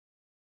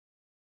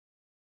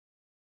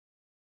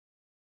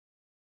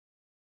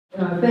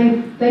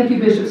Thank you,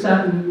 Bishop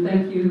Sutton.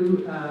 Thank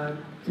you,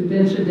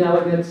 convention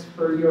delegates,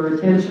 for your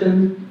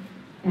attention.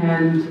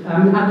 And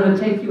I'm going to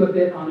take you a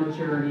bit on a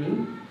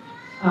journey.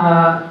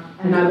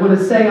 And I want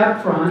to say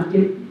up front,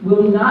 it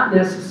will not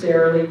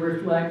necessarily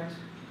reflect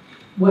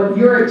what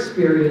your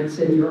experience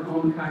in your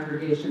own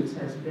congregations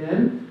has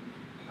been.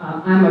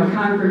 I'm a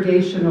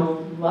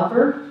congregational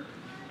lover.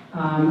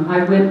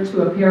 I went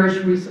to a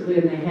parish recently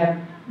and they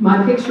had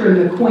my picture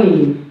and the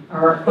Queen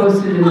are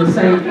posted in the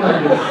same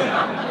place.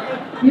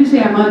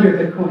 Usually I'm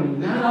under the Queen,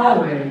 not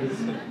always.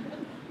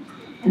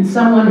 And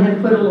someone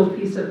had put a little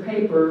piece of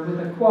paper with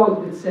a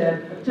quote that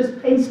said,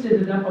 just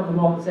pasted it up on the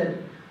wall that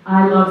said,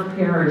 "I love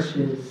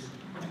parishes."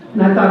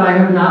 And I thought, I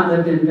have not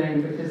lived in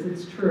vain, because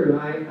it's true.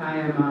 I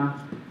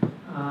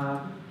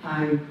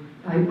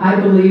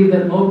believe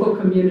that local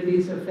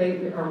communities of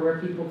faith are where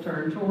people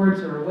turn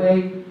towards or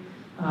away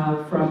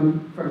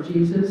from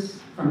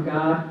Jesus, from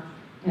God,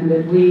 and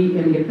that we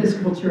in the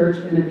Episcopal Church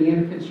and in the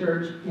Anglican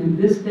Church in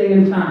this day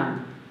and time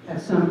have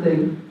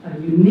something,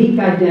 a unique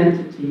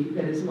identity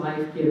that is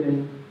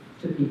life-giving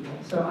to people.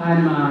 So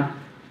I'm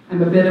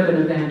a bit of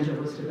an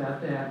evangelist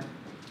about that.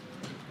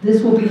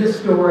 This will be the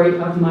story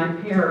of my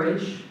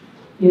parish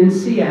in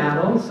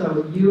Seattle,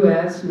 so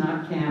U.S.,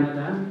 not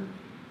Canada,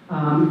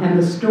 and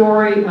the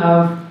story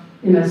of,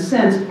 in a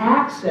sense,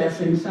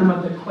 accessing some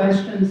of the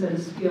questions and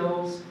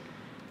skills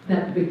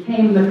that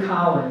became the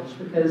college.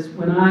 Because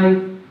when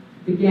I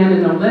began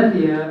in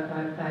Olympia,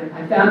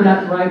 I found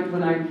out right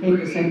when I came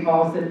to St.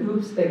 Paul's that,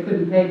 oops, they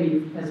couldn't pay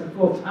me as a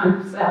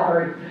full-time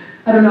salary.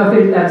 I don't know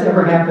if that's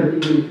ever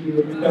happened to you.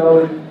 You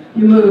go and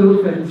you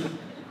move and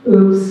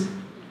oops.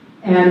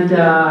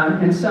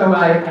 And so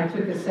I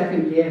took a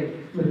second gig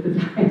with the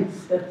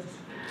Diocese.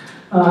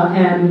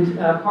 And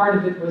part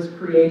of it was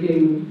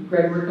creating,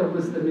 Greg Rickle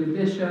was the new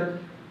bishop.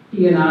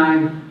 He and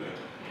I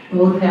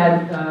both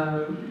had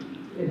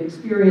an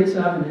experience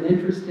of and an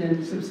interest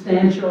in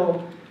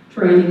substantial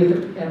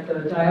training at the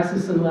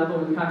diocesan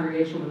level in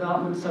congregational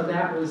development. So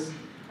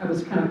I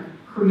was kind of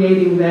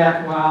creating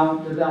that while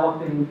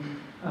developing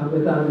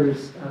with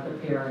others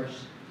the parish.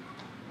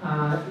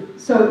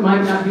 So it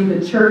might not be the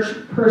church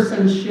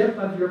personship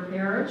of your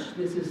parish.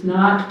 This is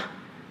not,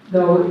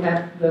 though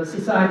at the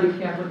Society of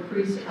Catholic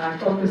Priests I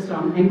focused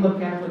on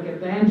Anglo-Catholic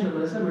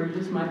evangelism, or you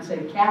just might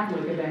say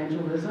Catholic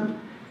evangelism.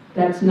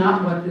 That's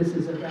not what this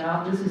is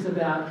about. This is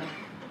about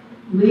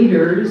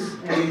leaders,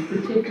 and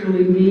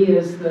particularly me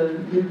as the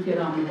new kid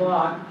on the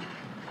block,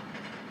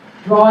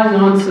 drawing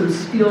on some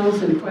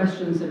skills and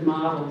questions and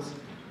models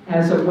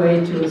as a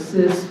way to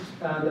assist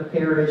the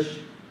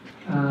parish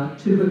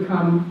to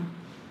become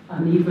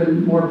an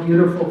even more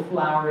beautiful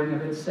flowering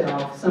of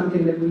itself,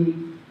 something that we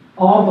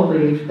all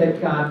believe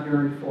that God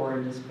yearned for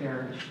in this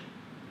parish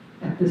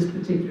at this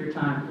particular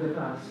time with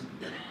us.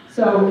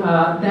 So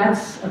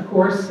that's, of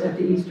course, at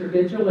the Easter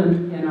Vigil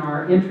in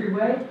our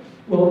entryway.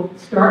 We'll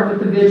start with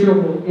the vigil,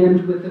 we'll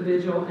end with the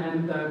vigil,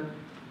 and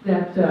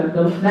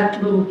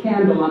that little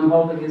candle I'm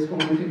holding is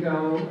going to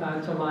go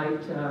to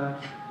light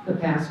the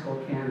Paschal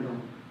candle.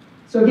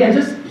 So again,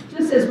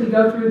 just as we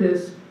go through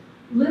this,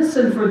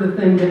 listen for the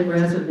thing that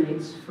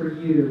resonates for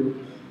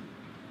you.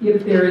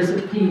 If there is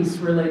a piece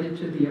related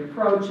to the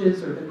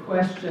approaches or the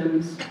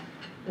questions,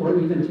 or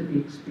even to the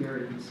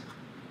experience.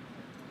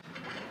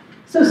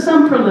 So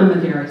some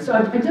preliminaries. So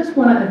I just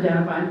want to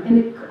identify,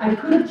 and I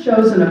could have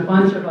chosen a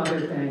bunch of other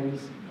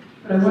things,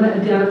 but I want to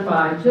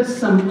identify just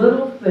some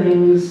little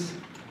things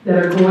that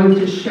are going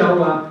to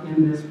show up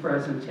in this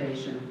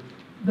presentation.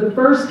 The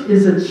first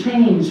is a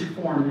change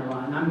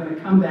formula, and I'm going to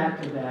come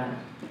back to that.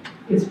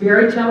 It's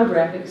very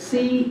telegraphic.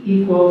 C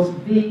equals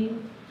V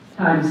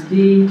times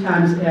D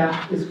times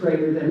F is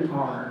greater than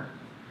R.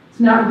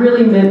 It's not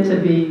really meant to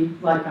be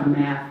like a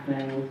math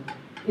thing.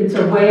 It's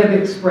a way of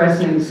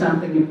expressing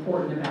something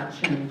important about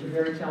change, a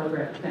very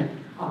telegraphic thing.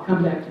 I'll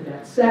come back to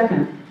that.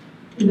 Second,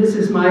 and this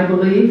is my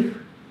belief,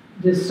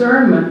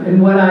 discernment,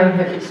 and what I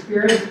have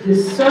experienced,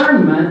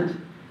 discernment,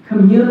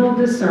 communal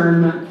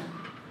discernment,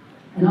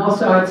 and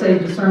also I'd say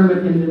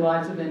discernment in the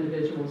lives of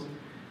individuals,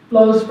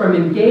 flows from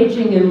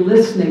engaging in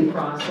listening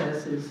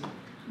processes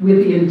with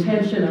the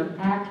intention of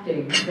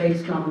acting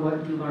based on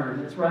what you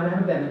learn. That's right out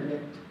of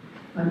Benedict,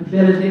 a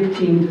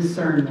Benedictine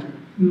discernment.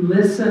 You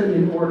listen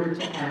in order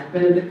to act.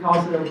 Benedict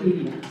calls it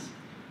obedience.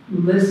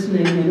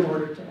 Listening in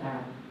order to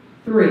act.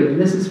 3,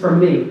 and this is from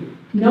me.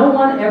 No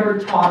one ever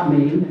taught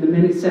me, in the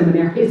many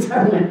seminaries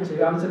I went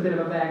to, I was a bit of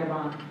a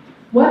vagabond,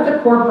 what the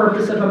core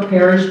purpose of a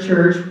parish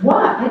church,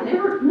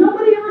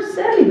 nobody ever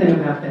said anything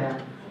about that.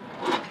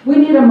 We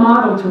need a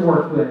model to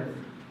work with.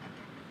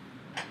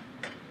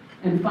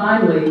 And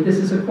finally, this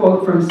is a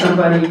quote from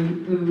somebody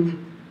who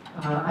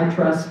I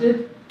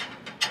trusted.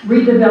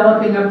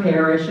 Redeveloping a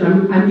parish,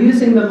 and I'm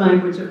using the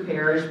language of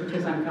parish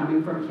because I'm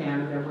coming from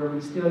Canada where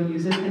we still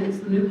use it, and it's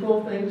the new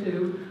cool thing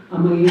too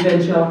among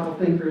evangelical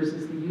thinkers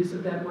is the use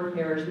of that word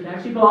parish that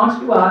actually belongs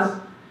to us.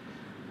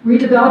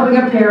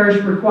 Redeveloping a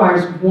parish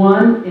requires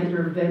one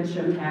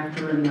intervention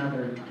after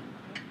another.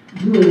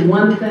 Doing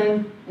one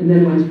thing, and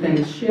then when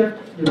things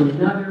shift, doing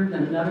another,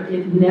 then another.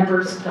 It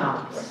never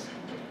stops.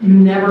 You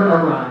never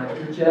arrive.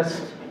 You're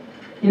just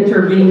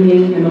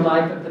intervening in the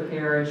life of the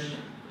parish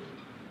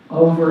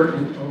over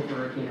and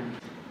over again.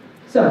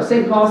 So,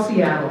 St. Paul,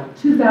 Seattle,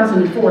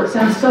 2004. It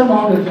sounds so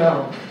long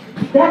ago.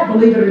 That,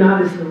 believe it or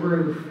not, is the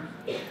roof.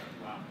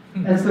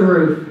 That's the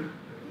roof.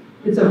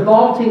 It's a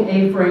vaulting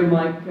A-frame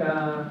like,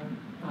 oh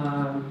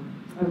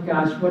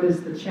gosh, what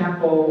is the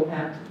chapel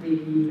at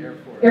the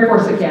Air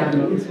Force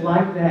Academy? It's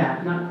like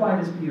that, not quite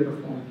as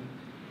beautiful.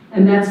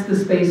 And that's the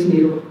Space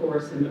Needle, of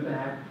course, in the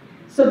back.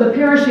 So the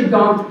parish had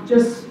gone,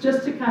 just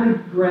to kind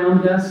of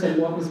ground us in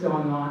what was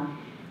going on.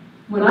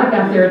 When I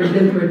got there, it had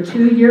been through a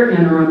 2-year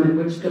interim in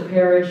which the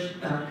parish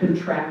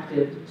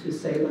contracted, to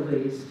say the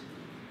least.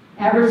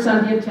 Average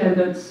Sunday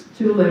attendance,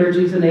 2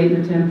 liturgies, an 8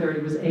 and a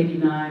 10:30 was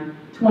 89,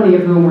 20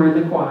 of whom were in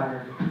the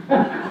choir.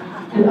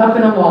 And up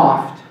in a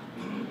loft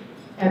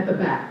at the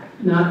back,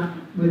 not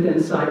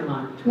within sight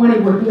line. 20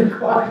 were in the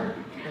choir.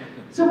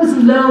 So it was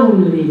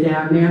lonely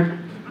down there.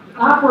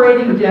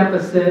 Operating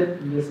deficit,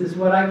 and this is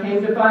what I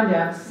came to find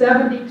out,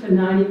 $70,000 to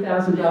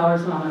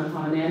 $90,000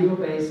 on an annual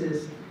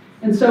basis,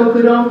 and so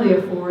could only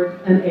afford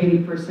an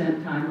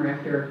 80% time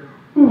rector.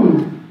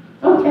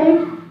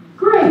 Okay,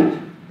 great.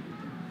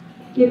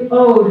 It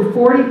owed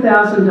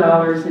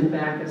 $40,000 in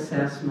back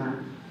assessment.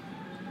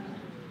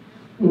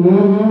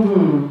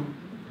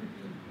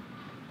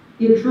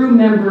 It drew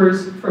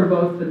members from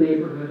both the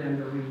neighborhood and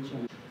the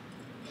region.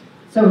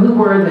 So who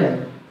were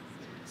they?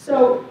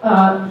 So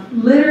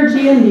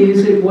liturgy and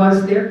music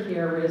was their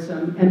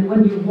charism, and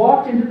when you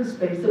walked into the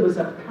space, there was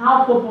a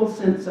palpable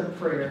sense of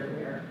prayer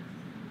there.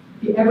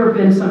 Have you ever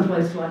been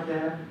someplace like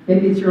that?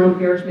 Maybe it's your own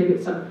parish, maybe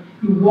it's some.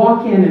 You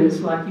walk in and it's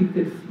like you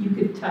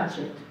could touch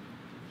it.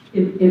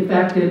 In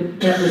fact,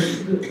 that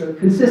was the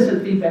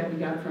consistent feedback we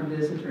got from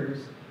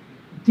visitors.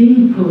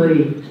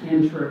 Deeply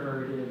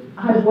introverted.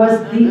 I was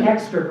the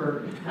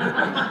extrovert.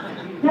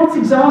 That's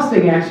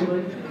exhausting,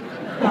 actually.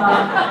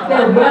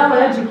 They're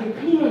well-educated,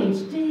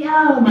 PhD,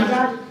 oh my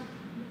gosh,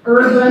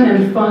 urban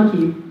and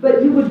funky.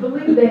 But you would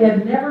believe they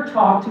had never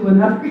talked to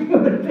another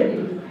human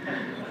being.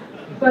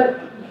 But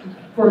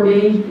for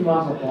me,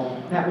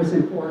 lovable. That was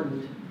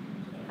important.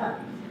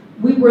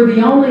 We were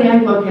the only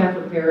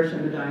Anglo-Catholic parish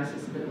in the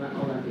Diocese of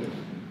Olympia.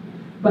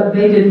 But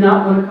they did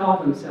not want to call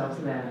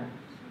themselves that,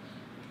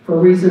 for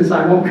reasons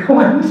I won't go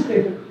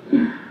into.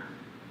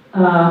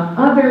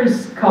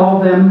 Others call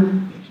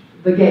them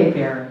the gay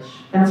parish.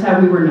 That's how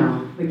we were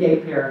known, the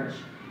gay parish.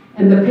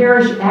 And the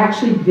parish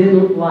actually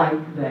didn't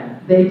like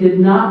that. They did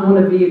not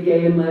want to be a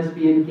gay and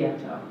lesbian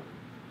ghetto.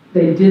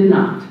 They did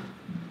not.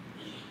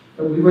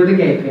 But we were the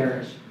gay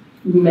parish.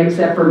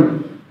 Except for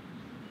me.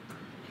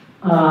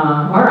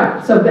 All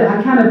right, so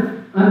I kind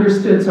of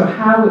understood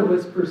how it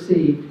was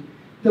perceived.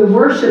 The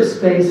worship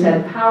space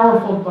had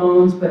powerful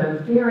bones, but a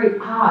very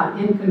odd,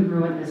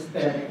 incongruent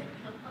aesthetic.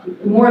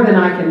 More than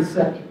I can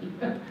say.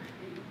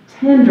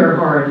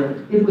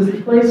 Tender-hearted. It was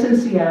a place in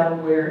Seattle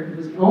where it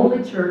was the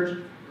only church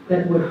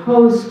that would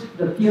host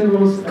the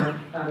funerals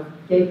of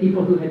gay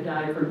people who had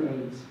died from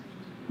AIDS.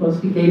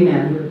 Mostly gay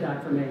men who had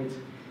died from AIDS.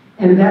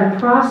 And that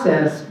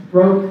process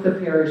broke the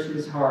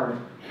parish's heart.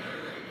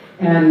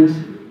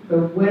 And the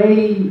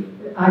way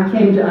I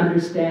came to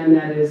understand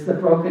that is the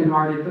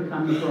brokenhearted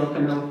become the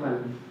broken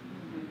open.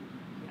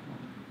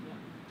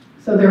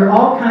 So there are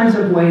all kinds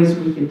of ways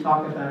we can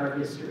talk about our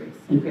history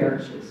in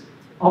parishes.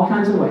 All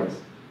kinds of ways.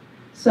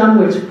 Some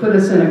which put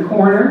us in a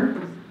corner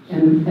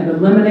and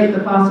eliminate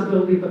the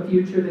possibility of a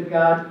future that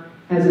God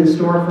has in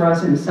store for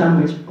us, and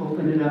some which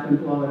open it up and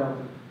blow it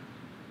open.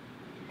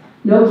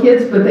 No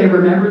kids, but they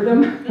remembered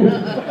them.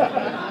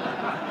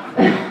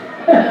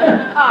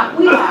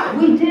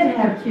 we did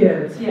have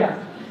kids, yeah.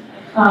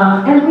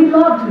 And we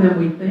loved them,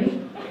 we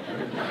think.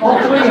 All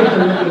 3 of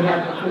them that we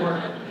had before.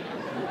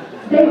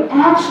 They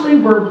actually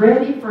were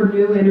ready for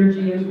new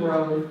energy and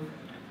growth,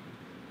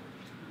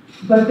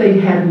 but they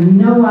had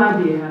no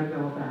idea how to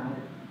go about it.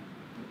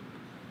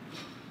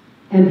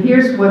 And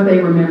here's what they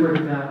remembered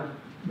about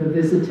the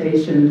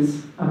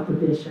visitations of the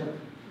bishop.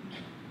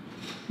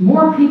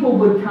 More people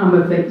would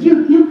come if they,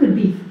 you could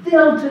be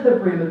filled to the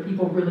brim if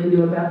people really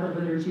knew about the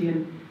liturgy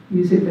and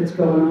music that's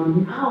going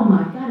on. Oh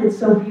my God, it's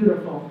so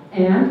beautiful.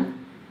 And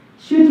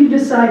should you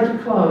decide to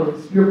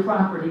close, your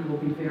property will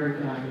be very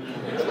valuable.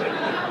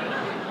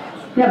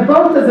 Now,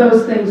 both of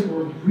those things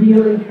were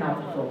really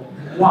helpful.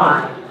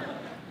 Why?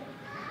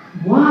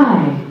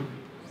 Why?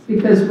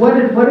 Because what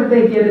did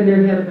they get in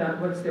their head about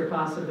what's their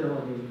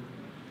possibility?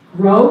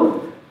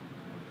 Growth?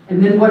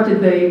 And then what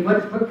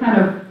kind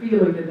of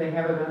feeling did they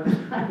have about the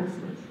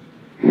diocese?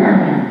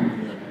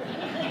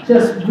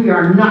 Just, we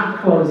are not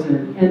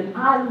closing. And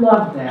I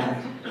love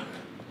that.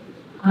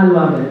 I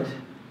love it.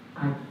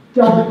 I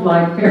don't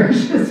like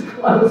parishes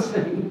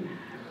closing.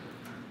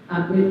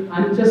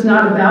 I'm just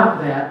not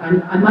about that.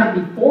 I might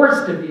be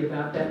forced to be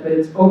about that, but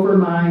it's over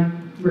my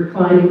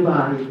reclining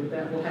body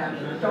that will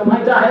happen. I told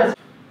my diocese.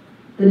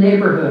 The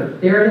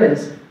neighborhood, there it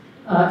is.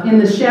 In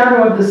the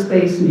shadow of the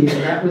Space Needle,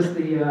 that was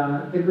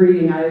the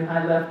greeting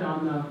I left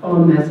on the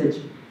phone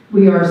message.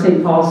 We are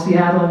St. Paul,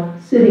 Seattle,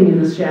 sitting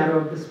in the shadow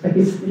of the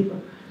Space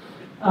Needle.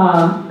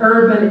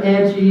 urban,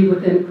 edgy,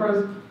 within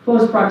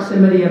close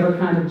proximity of a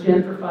kind of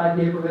gentrified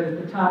neighborhood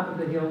at the top of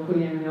the hill,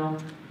 Queen Anne Hill,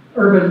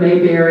 urban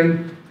Mayberry,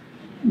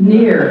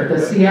 near the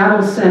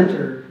Seattle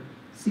Center,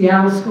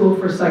 Seattle School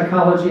for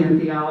Psychology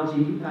and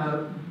Theology,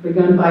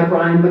 begun by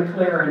Brian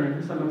McLaren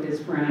and some of his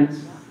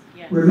friends.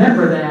 Yes.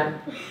 Remember that.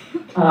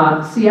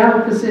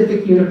 Seattle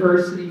Pacific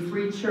University,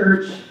 free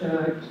church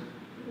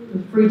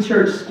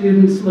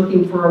students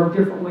looking for a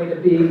different way to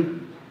be.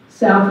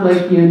 South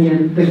Lake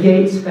Union, the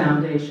Gates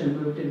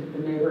Foundation moved into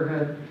the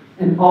neighborhood,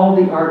 and all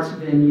the arts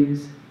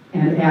venues,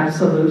 and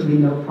absolutely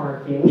no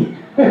parking.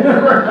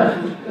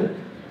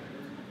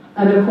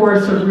 And of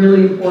course, a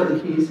really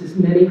important piece is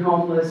many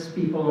homeless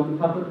people on the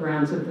public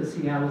grounds of the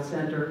Seattle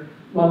Center,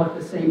 while at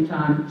the same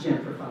time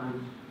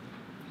gentrifying.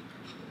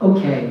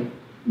 Okay,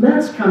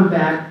 let's come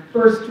back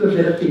first to a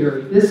bit of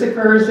theory. This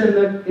occurs in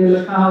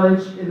the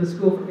college, in the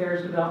School for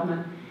Parish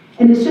Development,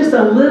 and it's just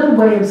a little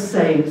way of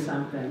saying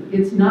something.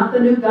 It's not the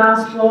new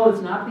gospel,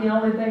 it's not the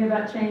only thing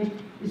about change,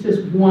 it's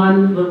just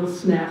one little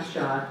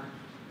snapshot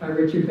by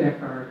Richard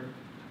Beckard.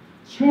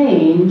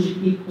 Change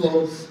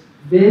equals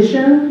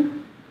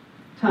vision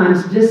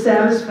times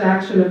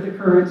dissatisfaction of the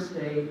current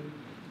state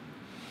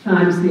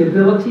times the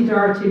ability to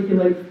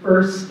articulate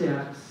first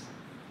steps.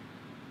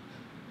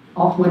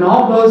 When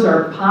all those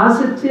are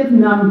positive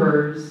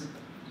numbers,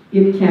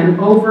 it can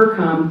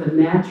overcome the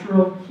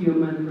natural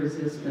human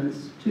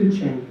resistance to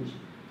change.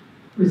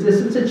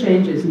 Resistance to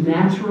change is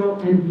natural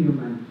and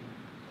human.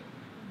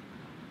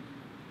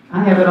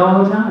 I have it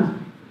all the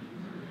time.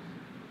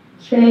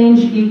 Change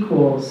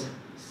equals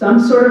some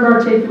sort of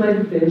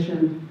articulated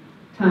vision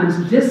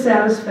times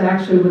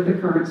dissatisfaction with the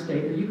current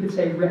state. Or you could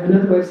say,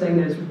 another way of saying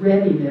that is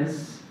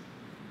readiness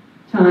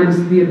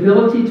times the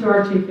ability to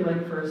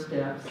articulate first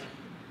steps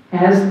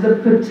has the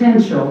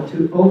potential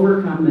to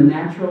overcome the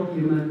natural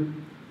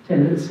human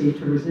tendency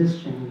to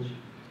resist change.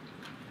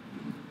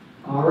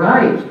 All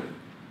right.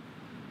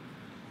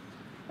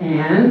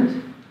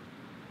 And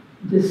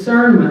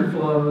discernment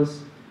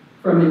flows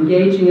from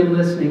engaging in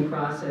listening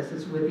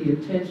processes with the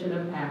intention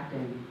of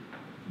acting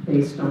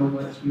based on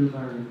what you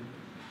learn.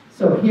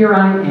 So here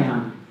I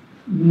am,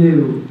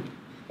 new,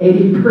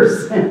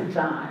 80%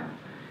 time.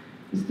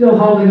 Still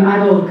holding, I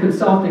hold a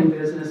consulting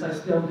business, I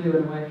still do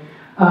in a way.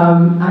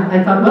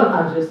 I thought, well,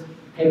 I'll just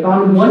take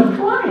on one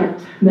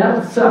client.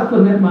 That'll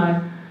supplement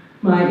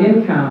my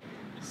income.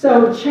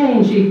 So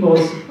change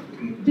equals,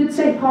 did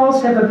St.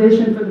 Paul's have a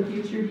vision for the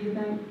future, do you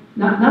think?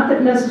 Not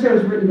that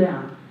necessarily was written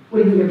down.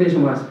 What do you think the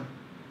vision was?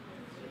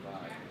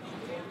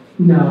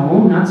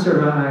 No, not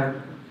survive.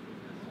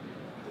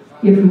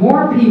 If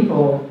more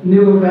people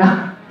knew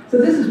about, so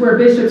this is where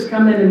bishops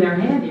come in and they're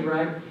handy,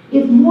 right?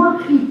 If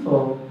more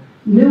people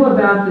knew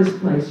about this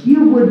place,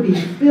 you would be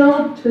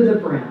filled to the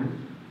brim.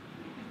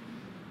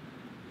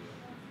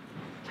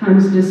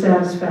 Times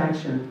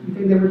dissatisfaction. You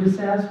think they were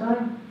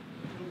dissatisfied?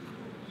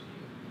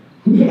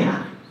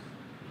 Yeah.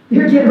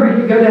 They're getting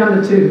ready to go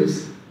down the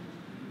tubes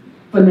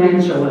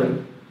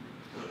financially.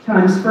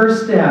 Times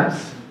first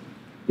steps,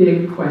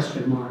 big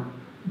question mark.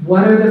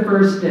 What are the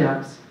first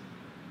steps?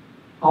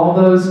 All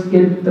those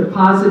in the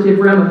positive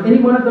realm. If any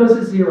one of those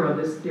is zero,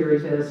 this theory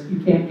says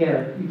you can't get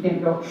it. You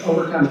can't go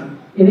overcome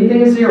it.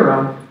 Anything is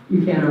zero,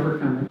 you can't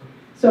overcome it.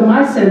 So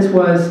my sense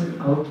was,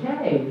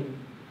 okay,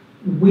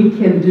 we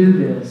can do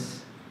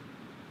this.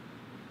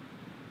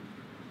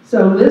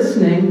 So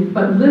listening,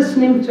 but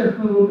listening to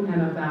whom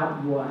and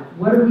about what?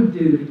 What do we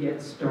do to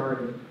get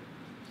started?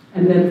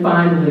 And then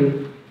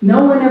finally,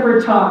 no one ever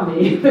taught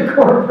me the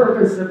core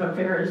purpose of a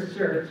parish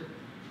church.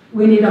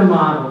 We need a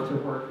model to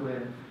work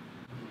with.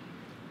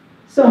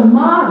 So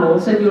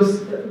models,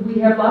 and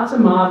we have lots of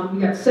models. We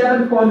got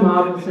 7 core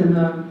models in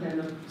the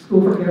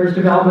School for Parish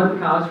Development, the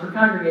College for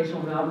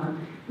Congregational Development.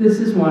 This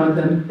is one of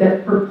them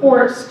that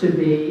purports to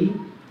be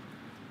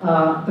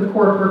the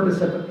core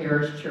purpose of a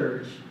parish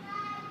church.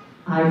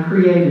 I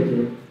created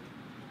it,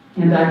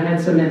 and I had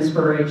some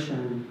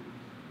inspiration.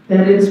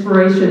 That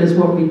inspiration is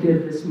what we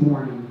did this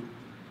morning.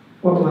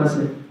 What was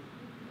it?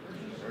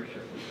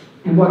 Worship.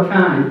 And what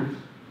kind?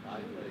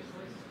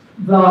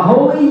 The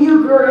Holy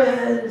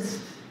Eucharist.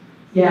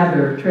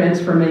 Gather,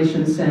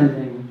 transformation,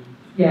 sending.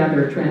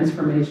 Gather,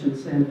 transformation,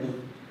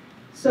 sending.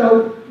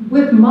 So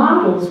with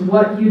models,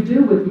 what you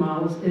do with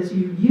models is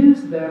you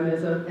use them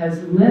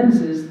as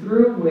lenses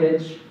through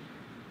which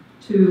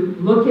to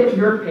look at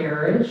your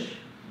parish.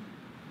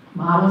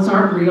 Models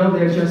aren't real,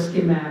 they're just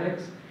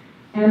schematics.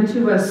 And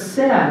to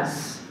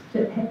assess,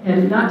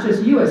 and not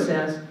just you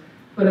assess,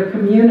 but a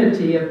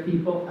community of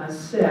people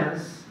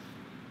assess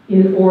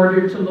in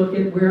order to look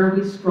at where are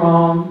we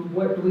strong,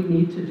 what do we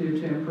need to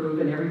do to improve,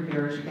 and every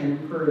parish can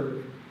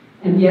improve.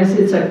 And yes,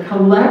 it's a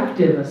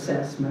collective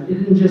assessment. It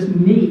isn't just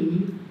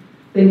me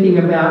thinking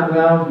about,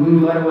 well,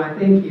 what do I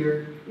think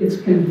here?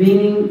 It's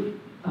convening,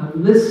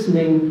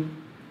 listening,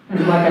 kind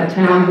of like a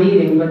town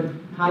meeting, but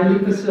highly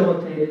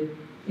facilitated,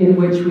 in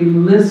which we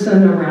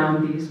listen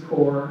around these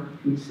core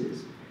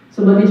pieces.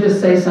 So let me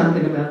just say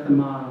something about the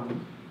model.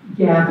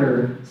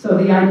 Gather. So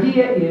the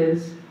idea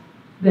is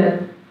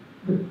that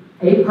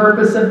A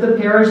purpose of the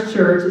parish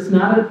church, it's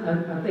not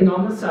a thing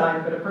on the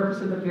side, but a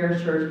purpose of the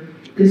parish church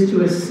is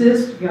to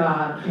assist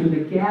God in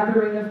the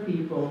gathering of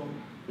people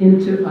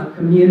into a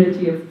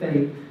community of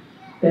faith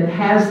that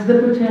has the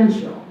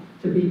potential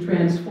to be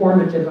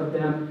transformative of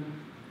them,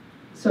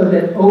 so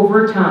that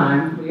over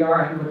time, we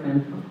are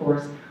Anglican, of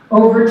course,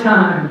 over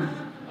time,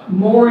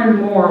 more and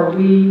more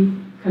we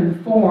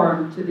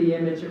conform to the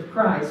image of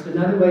Christ.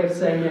 Another way of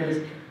saying that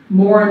is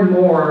more and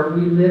more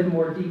we live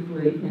more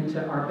deeply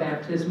into our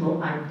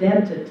baptismal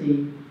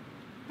identity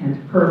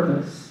and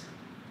purpose.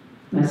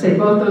 And I say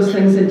both those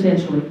things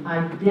intentionally,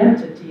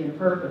 identity and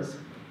purpose.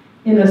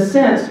 In a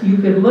sense, you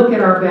could look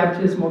at our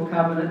baptismal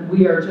covenant,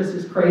 we are just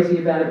as crazy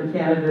about it in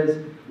Canada as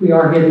we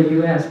are here in the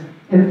U.S.,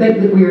 and think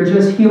that we are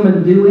just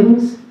human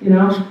doings, you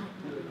know?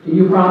 Do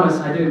you promise?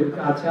 I do, what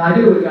God said. I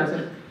do what God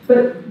said.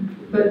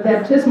 But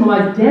baptismal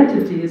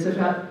identity is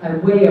about a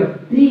way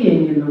of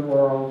being in the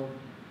world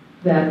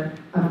that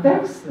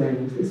affects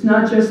things. It's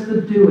not just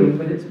the doing,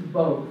 but it's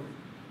both.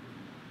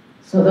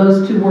 So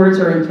those two words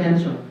are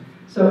intentional.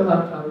 So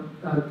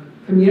a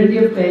community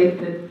of faith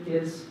that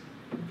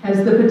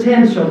has the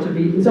potential to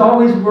be, is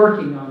always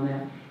working on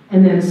that,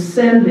 and then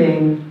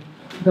sending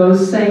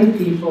those same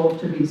people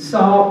to be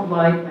salt,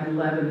 light, and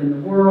leaven in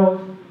the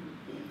world.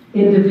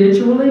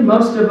 Individually,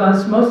 most of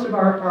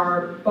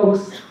our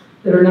folks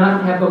that are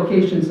not have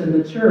vocations in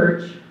the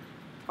church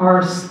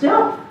are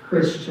stealth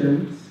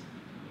Christians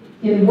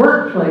in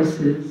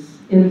workplaces,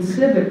 in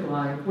civic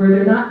life, where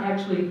they're not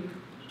actually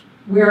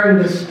wearing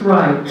the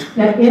stripe.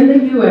 Now, in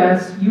the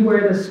U.S., you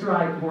wear the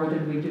stripe more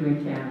than we do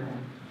in Canada.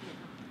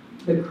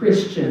 The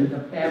Christian, the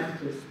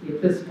Baptist, the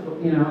Episcopal,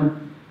 you know,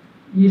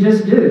 you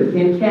just do.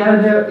 In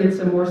Canada, it's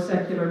a more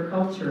secular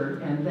culture,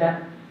 and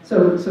that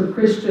so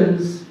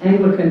Christians,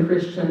 Anglican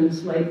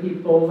Christians, lay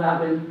people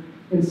out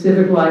in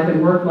civic life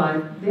and work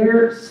life,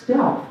 they're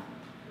stealth.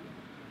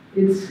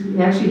 It's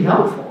actually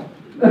helpful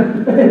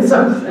in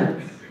some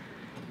sense.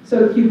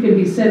 So you can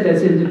be sent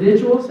as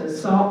individuals,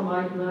 as salt,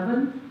 light,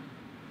 leaven,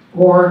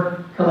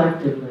 or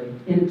collectively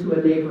into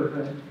a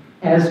neighborhood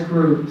as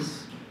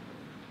groups.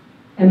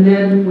 And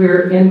then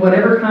we're in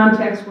whatever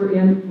context we're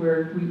in,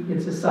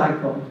 it's a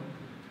cycle.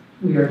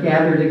 We are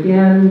gathered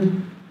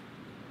again,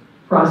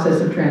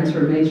 process of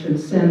transformation,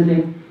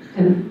 sending,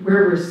 and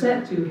where we're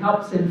sent to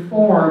helps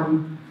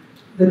inform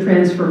the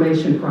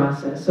transformation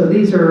process. So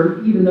these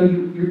are, even though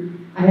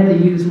I had to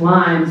use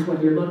lines when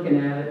you're looking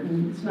at it,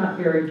 and it's not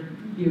very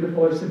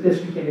beautiful or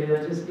sophisticated,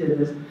 I just did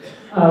this.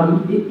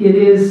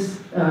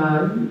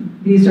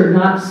 These are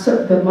not,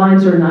 the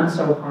lines are not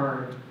so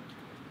hard.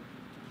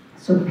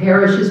 So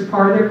parish is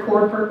part of their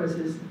core purpose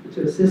is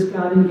to assist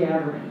God in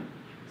gathering.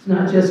 It's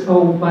not just,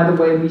 oh, by the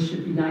way, we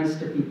should be nice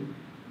to people.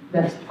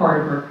 That's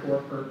part of our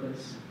core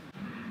purpose.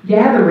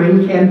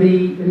 Gathering can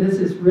be, and this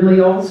is really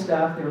old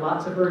stuff, there are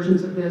lots of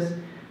versions of this.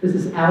 This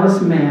is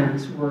Alice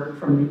Mann's work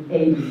from the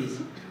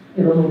 80s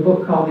in a little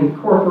book called The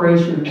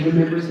Incorporation of New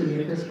Members in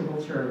the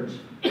Episcopal Church.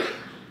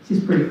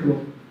 She's pretty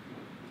cool.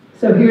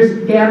 So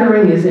here's,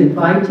 gathering is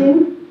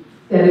inviting.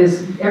 That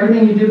is,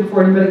 everything you do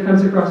before anybody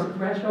comes across the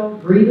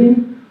threshold.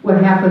 Greeting. What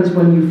happens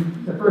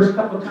when the first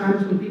couple of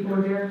times when people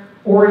are there.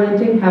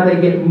 Orienting, how they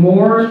get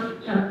more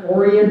kind of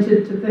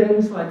oriented to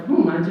things like,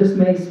 I just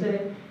may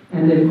stay.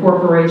 And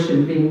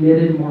incorporation, being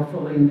knitted more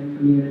fully in the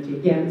community.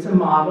 Again, it's a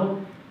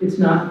model. It's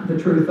not the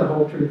truth, the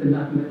whole truth, and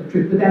nothing but the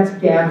truth. But that's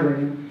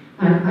gathering.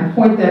 And I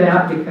point that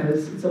out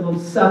because it's a little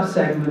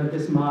sub-segment of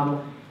this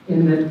model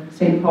in that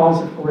St.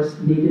 Paul's, of course,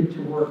 needed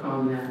to work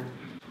on that.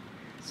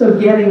 So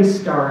getting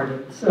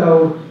started.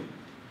 So,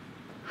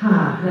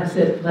 that's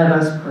it. Let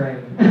us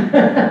pray.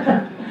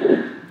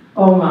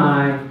 Oh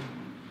my.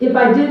 If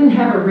I didn't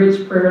have a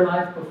rich prayer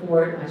life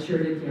before it, I sure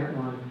did get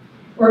one.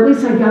 Or at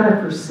least I got a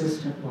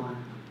persistent one.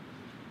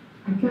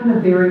 I got a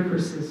very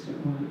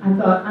persistent one. I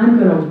thought, I'm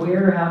going to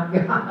wear out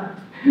God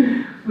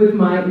with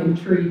my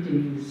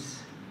entreaties.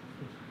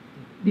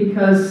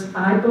 Because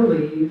I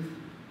believe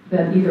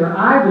that either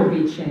I will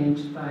be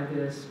changed by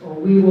this or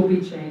we will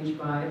be changed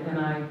by it. And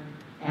I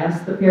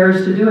asked the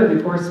parish to do it. And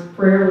of course,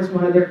 prayer was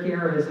one of their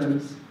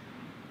charisms.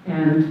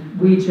 And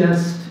we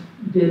just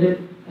did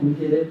it and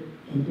did it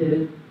and did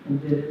it and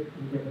did it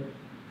and did it.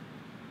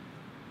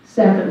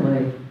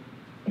 Secondly,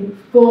 a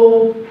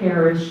full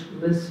parish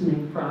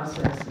listening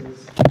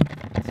processes.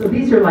 So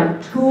these are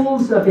like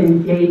tools of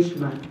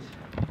engagement.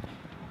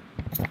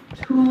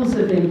 Tools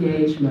of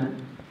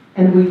engagement.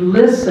 And we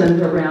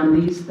listened around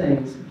these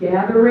things.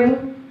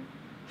 Gathering,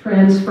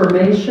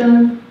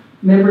 transformation,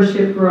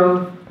 membership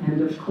growth,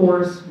 and of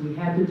course, we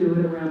had to do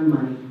it around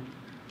money.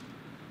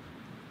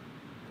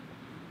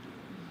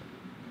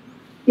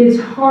 It's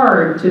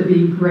hard to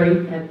be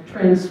great at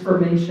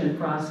transformation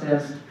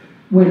process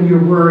when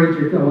you're worried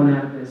you're going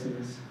out of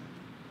business.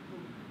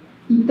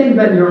 You think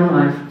about your own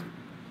life.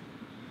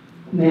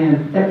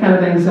 Man, that kind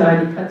of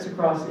anxiety cuts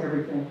across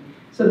everything.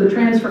 So the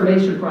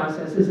transformation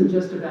process isn't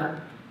just about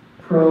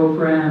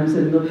programs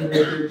and the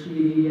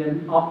liturgy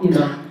and all,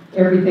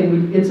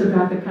 everything. It's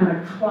about the kind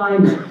of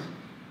climate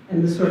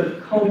and the sort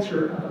of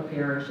culture of a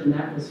parish, and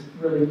that was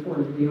really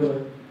important to deal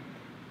with.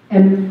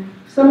 And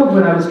some of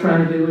what I was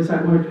trying to do is I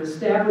wanted to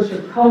establish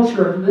a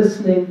culture of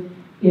listening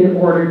in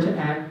order to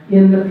act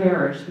in the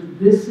parish.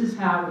 This is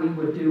how we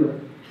would do it.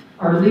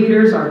 Our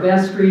leaders, our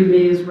vestry,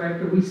 me as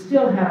rector, we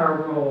still had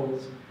our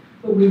roles,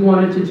 but we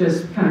wanted to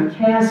just kind of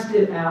cast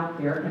it out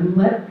there and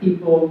let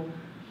people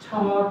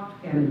talk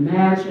and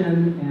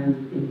imagine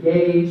and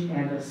engage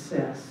and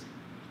assess.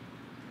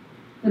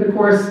 And of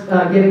course,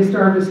 getting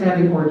started was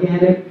having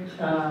organic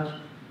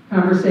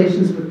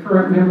conversations with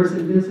current members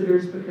and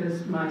visitors,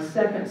 because my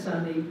second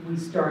Sunday, we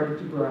started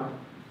to grow.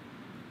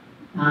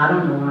 I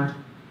don't know why.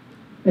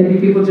 Maybe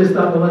people just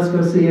thought, well, let's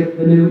go see if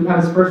the new, I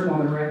was first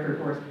woman rector,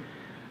 of course.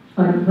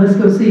 Like, let's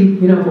go see,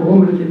 if a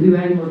woman can do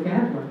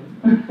Anglo-Catholic.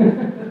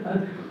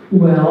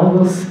 Well,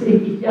 we'll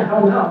see. I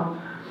don't know.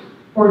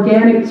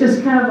 Organic,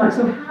 just kind of like,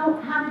 so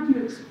how did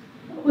you,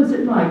 what was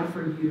it like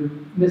for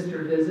you,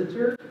 Mr.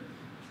 Visitor?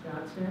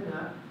 Scott, stand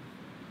up.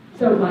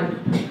 So like,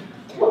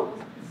 well,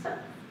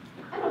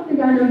 I don't think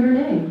I know your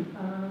name.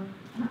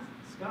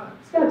 Scott.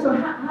 Scott, so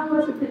how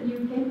was it that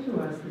you came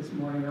to us this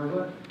morning, or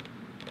what?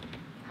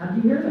 How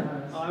did you hear about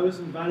us? I was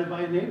invited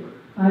by a neighbor.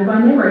 Invited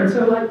by a neighbor, and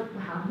so like,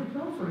 how did it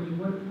go for you?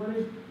 What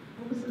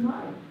was it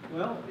like?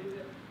 Well,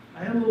 I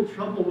had a little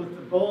trouble with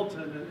the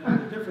bulletin and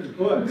the different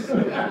books. The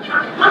bulletin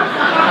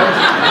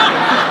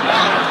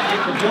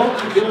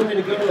wanted me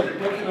to go to a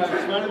book, and I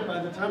was finding by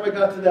the time I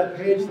got to that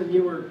page, then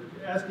you were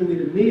asking me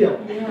to kneel.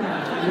 Yeah. And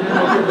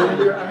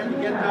I had to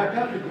get back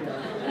up again.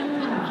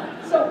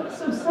 Yeah. So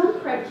some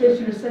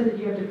practitioners say that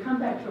you have to come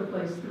back to a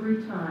place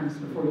 3 times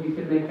before you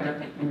can make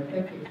an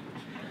effective.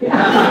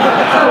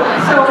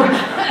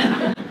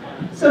 Yeah.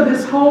 So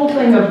this whole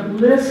thing of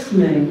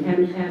listening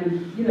and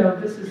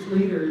this is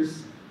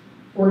leaders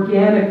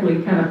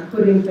organically kind of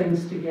putting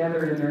things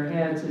together in their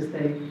heads as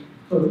they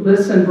both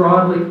listen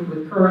broadly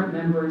with current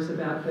members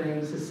about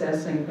things,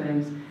 assessing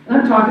things. And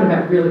I'm talking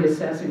about really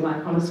assessing,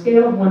 like on a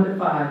scale of 1 to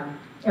 5,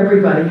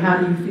 everybody, how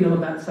do you feel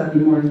about Sunday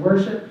morning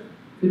worship?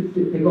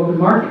 They go to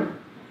mark it.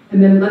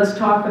 And then let's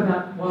talk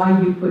about why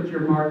you put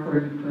your mark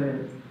where you put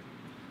it.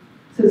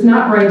 So it's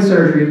not brain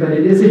surgery, but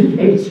it is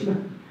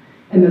engagement.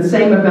 And the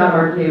same about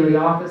our daily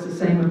office, the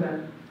same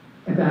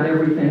about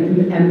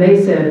everything. And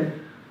they said,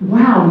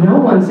 wow, no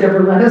one's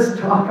ever let us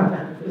talk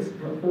about this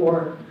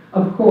before,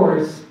 of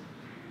course.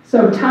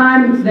 So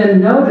time then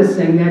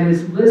noticing, that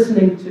is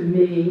listening to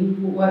me,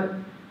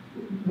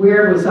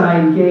 where was I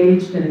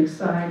engaged and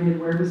excited,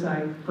 where was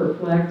I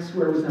perplexed,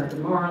 where was I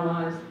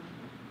demoralized.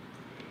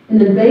 And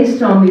then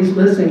based on these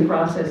listening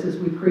processes,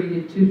 we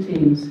created 2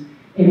 teams,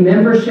 a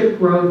membership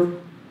growth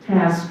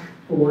task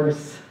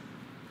force.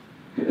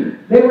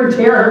 They were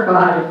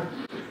terrified,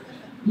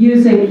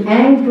 using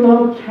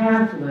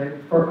Anglo-Catholic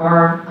for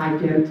our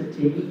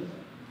identity.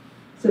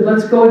 So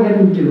let's go ahead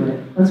and do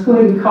it. Let's go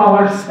ahead and call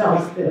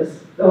ourselves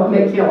this, though it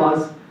may kill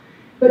us.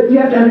 But you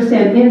have to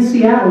understand, in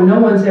Seattle, no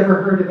one's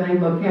ever heard of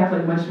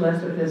Anglo-Catholic, much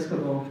less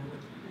Episcopal.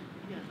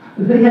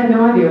 They had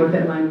no idea what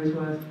that language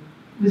was.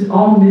 It was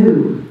all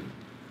new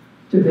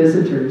to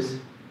visitors.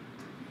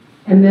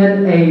 And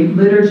then a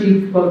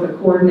liturgy, both a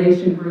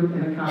coordination group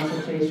and a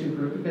consultation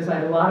group, because I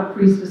had a lot of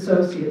priest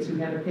associates who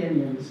had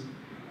opinions.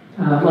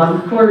 A lot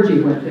of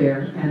clergy went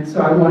there, and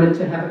so I wanted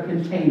to have a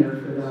container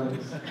for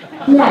those.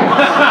 Next.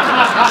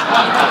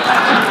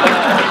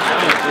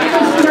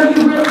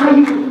 Because,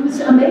 it was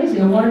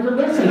amazing. I wanted to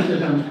listen to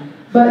them.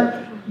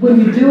 But when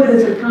you do it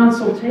as a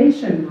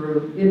consultation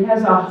group, it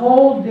has a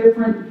whole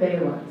different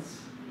valence.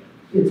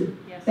 It's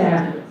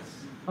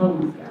fabulous. Oh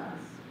my God.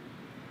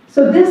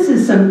 So this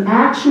is some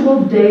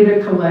actual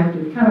data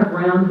collected, kind of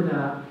rounded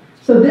up.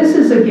 So this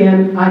is,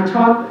 again,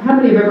 how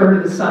many have ever heard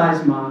of the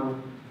size model?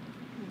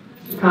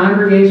 The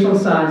congregational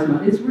size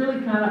model. It's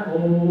really kind of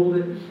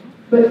old,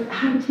 but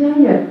I tell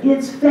you,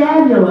 it's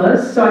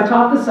fabulous. So I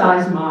taught the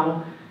size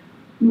model.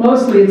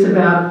 Mostly it's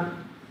about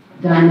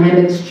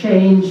dynamics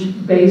change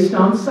based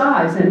on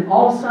size, and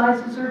all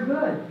sizes are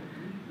good.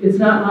 It's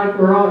not like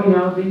we're all,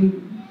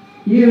 being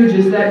huge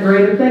is that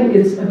great a thing.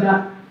 It's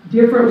about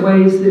different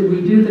ways that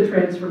we do the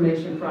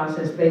transformation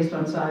process based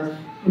on size,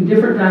 and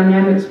different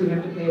dynamics we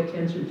have to pay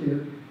attention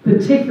to,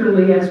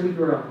 particularly as we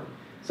grow.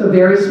 So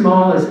very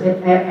small is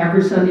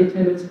average Sunday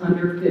attendance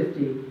under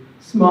 50.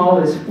 Small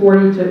is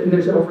 40 to, and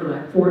there's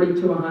overlap, 40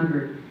 to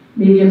 100.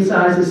 Medium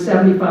size is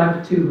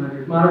 75 to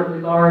 200. Moderately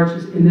large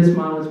in this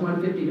model is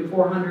 150 to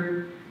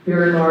 400.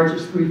 Very large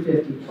is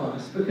 350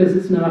 plus, because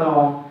it's not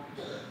all.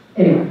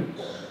 Anyway,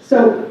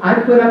 so I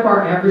put up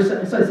our average,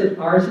 so I said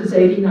ours is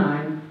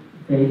 89.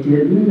 They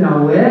didn't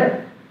know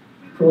it.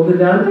 Pulled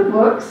it out of the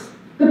books.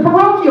 The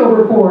parochial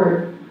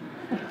report.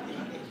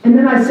 And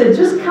then I said,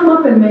 just come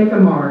up and make a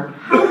mark.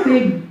 How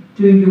big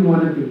do you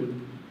want to be?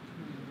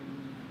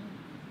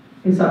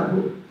 He's like,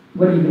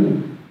 what do you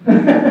mean?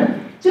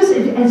 Just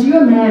as you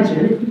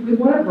imagine, we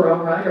want to grow,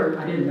 right? Or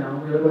I didn't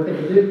know really what they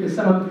would do, because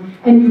some of them,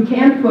 and you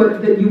can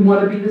put that you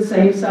want to be the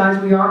same size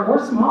we are or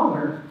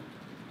smaller.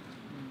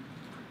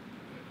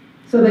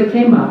 So they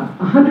came up,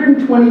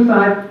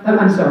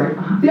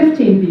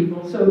 15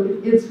 people, so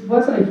it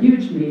wasn't a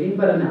huge meeting,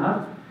 but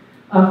enough.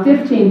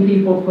 15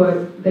 people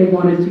put they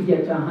wanted to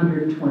get to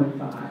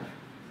 125.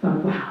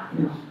 thought, wow,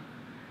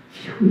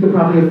 we could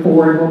probably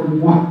afford what we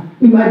want.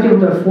 We might be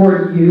able to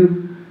afford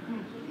you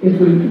if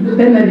we, but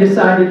then they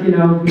decided, we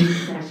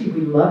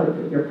love it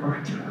that you're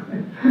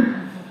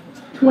part-time.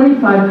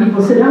 25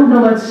 people said, oh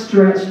no, let's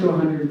stretch to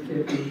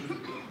 150.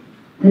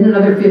 Then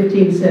another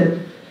 15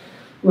 said,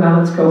 well,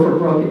 let's go for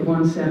broke at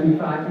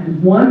 175.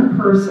 And one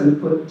person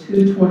put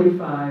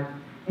 225,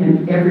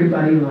 and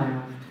everybody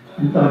laughed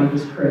and thought he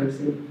was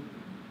crazy.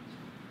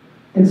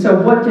 And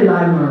so what did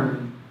I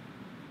learn?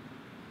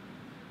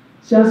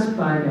 Just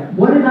by that.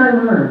 What did I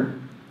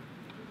learn?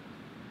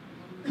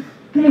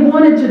 They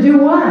wanted to do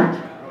what?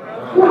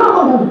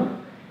 Grow.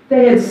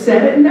 They had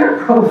said it in their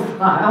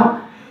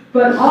profile,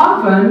 but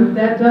often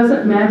that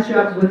doesn't match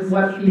up with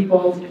what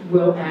people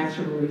will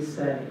actually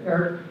say.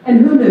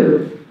 And who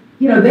knew?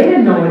 They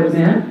didn't know what it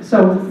meant.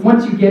 So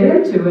once you get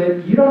into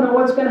it, you don't know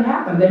what's going to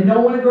happen. They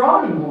don't want to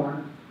grow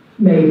anymore.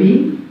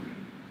 Maybe.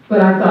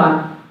 But I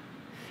thought,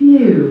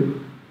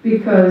 phew,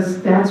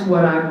 because that's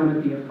what I want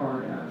to be a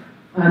part of.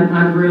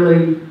 I'm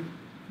really,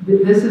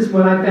 this is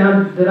what I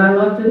found that I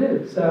love to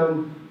do.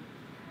 So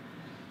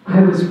I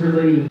was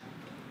relieved.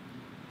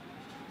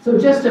 So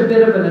just a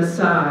bit of an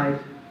aside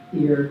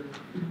here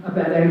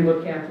about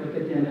Anglo-Catholic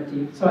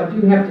identity. So I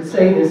do have to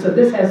say this. So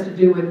this has to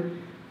do with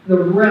the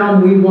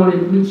realm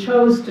we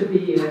chose to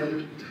be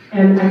in.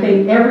 And I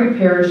think every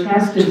parish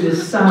has to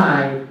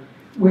decide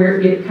where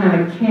it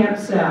kind of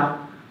camps out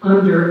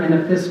under an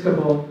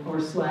Episcopal or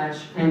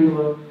 /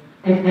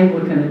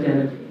 Anglican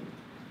identity.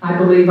 I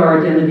believe our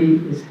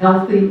identity is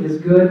healthy, is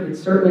good. It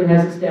certainly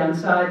has its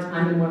downsides.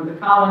 I'm in one of the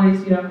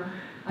colonies,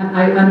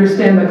 I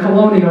understand the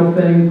colonial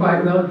thing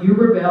quite well. You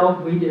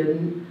rebelled, we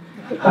didn't.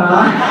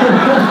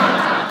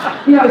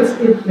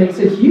 It makes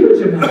a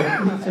huge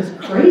amount. It's just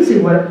crazy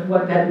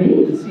what that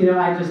means.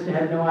 I just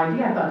had no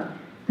idea. I thought,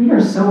 they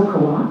are so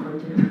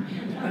cooperative.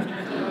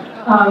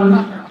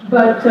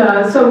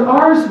 So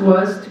ours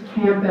was to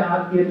camp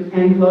out in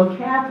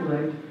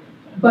Anglo-Catholic,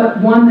 but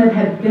one that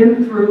had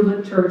been through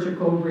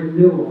liturgical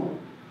renewal.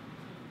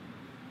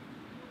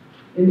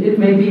 And it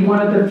may be one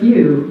of the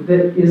few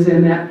that is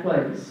in that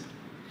place.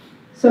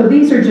 So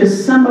these are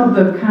just some of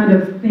the kind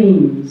of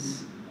themes.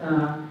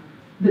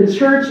 The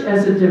church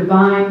as a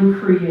divine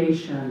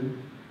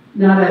creation,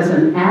 not as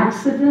an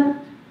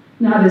accident,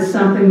 not as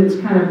something that's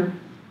kind of,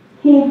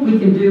 we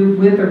can do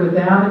with or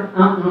without it.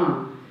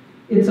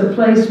 It's a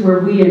place where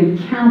we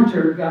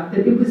encounter God,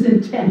 that it was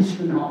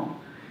intentional.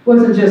 It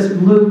wasn't just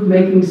Luke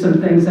making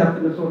some things up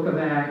in the book of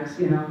Acts,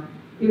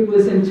 It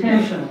was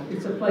intentional.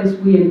 It's a place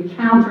we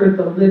encountered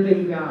the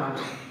living God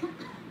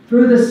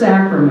through the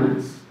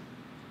sacraments.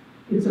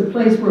 It's a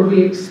place where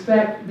we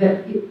expect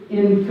that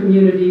in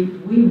community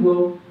we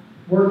will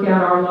work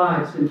out our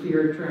lives in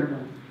fear and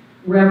trembling.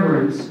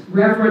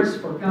 Reverence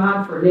for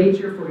God, for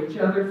nature, for each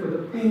other, for the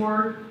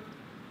poor.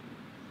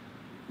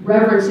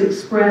 Reverence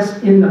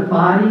expressed in the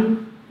body,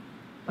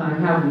 by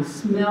how we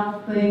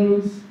smell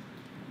things,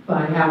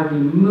 by how we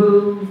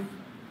move,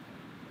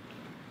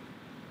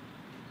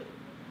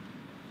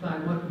 by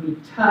what we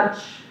touch,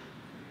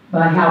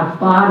 by how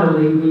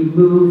bodily we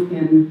move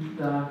in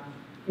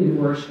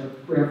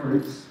worship,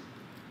 reverence.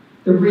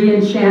 The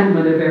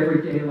re-enchantment of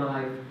everyday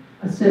life,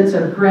 a sense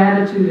of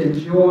gratitude and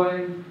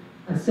joy,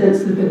 a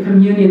sense that the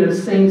communion of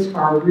saints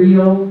are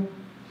real,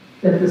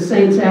 that the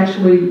saints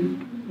actually,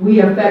 we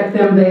affect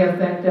them, they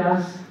affect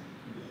us.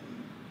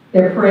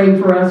 They're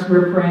praying for us,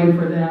 we're praying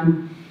for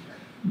them.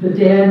 The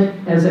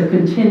dead as a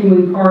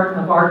continuing part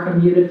of our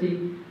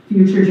community,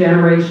 future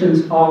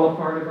generations, all a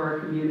part of our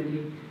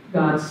community,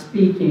 God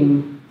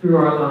speaking through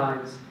our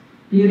lives.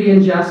 Beauty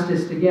and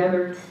justice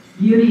together.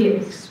 Beauty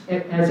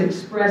as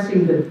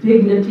expressing the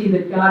dignity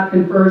that God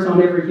confers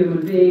on every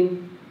human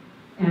being,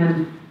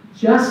 and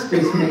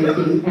justice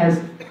making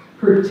as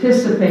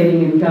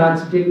participating in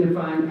God's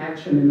dignifying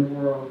action in the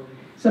world.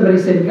 Somebody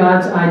said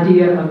God's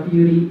idea of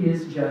beauty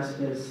is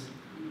justice.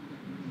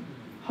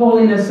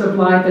 Holiness of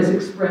life as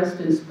expressed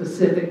in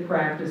specific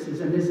practices,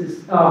 and this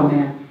is,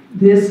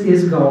 this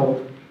is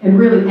gold. And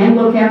really,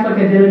 Anglo-Catholic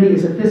identity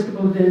is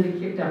Episcopal identity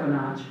kicked up a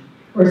notch.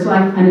 Or it's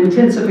like an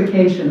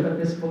intensification of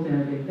Episcopal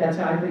identity. That's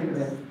how I think of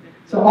it.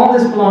 So all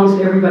this belongs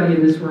to everybody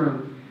in this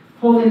room.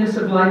 Holiness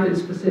of life in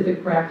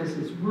specific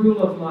practices,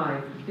 rule of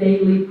life,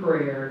 daily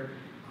prayer,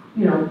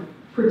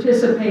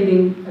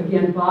 participating,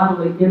 again,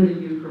 bodily in the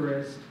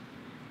Eucharist,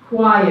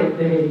 quiet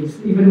days,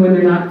 even when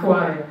they're not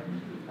quiet,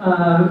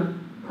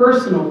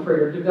 personal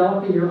prayer,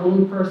 developing your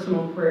own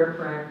personal prayer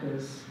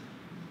practice.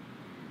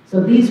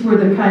 So these were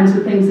the kinds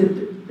of things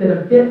that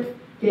a bit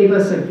gave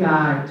us a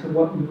guide to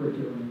what we were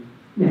doing.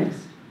 Next.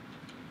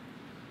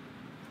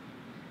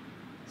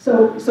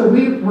 So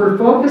we were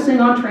focusing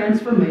on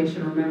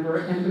transformation, remember,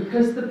 and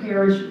because the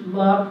parish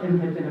loved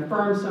and had been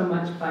affirmed so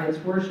much by its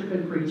worship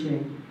and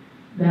preaching,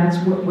 that's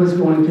what was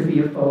going to be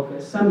a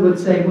focus. Some would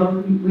say, well,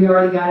 we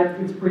already got it,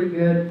 it's pretty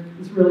good,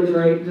 it's really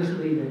great, just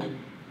leave it.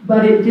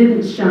 But it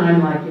didn't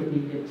shine like it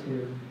needed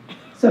to.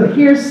 So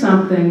here's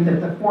something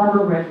that the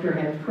former rector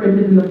had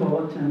printed in the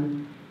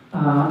bulletin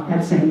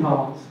at St.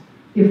 Paul's.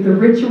 If the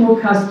ritual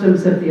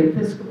customs of the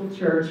Episcopal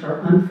Church are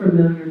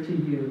unfamiliar to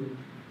you,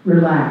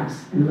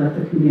 relax and let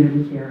the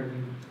community carry you.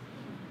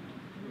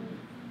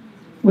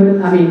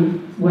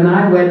 When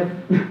I went,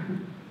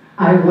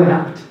 I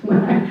wept.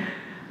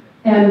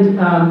 And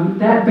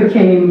that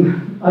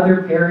became,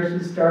 other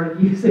parishes started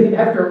using it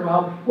after a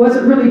while. It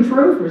wasn't really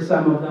true for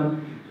some of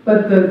them,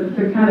 but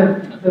the kind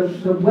of,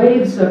 the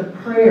waves of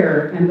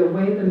prayer and the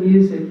way the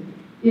music,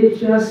 it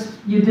just,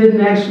 you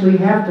didn't actually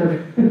have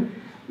to,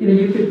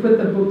 you could put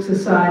the books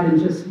aside and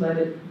just let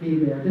it be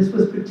there. This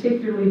was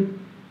particularly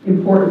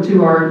important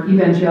to our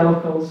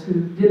evangelicals who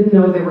didn't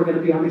know they were going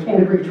to be on the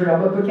Canterbury Trail,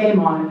 but became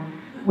on it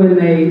when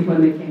they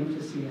came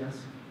to see us.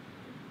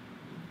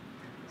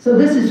 So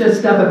this is just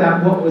stuff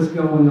about what was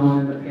going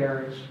on in the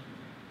parish.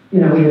 We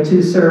had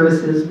 2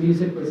 services,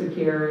 music was a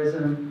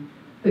charism,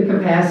 the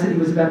capacity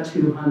was about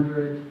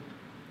 200.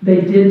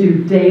 They did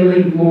do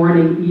daily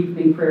morning,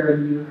 evening prayer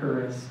and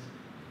Eucharist.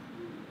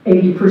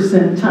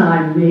 80%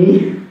 time,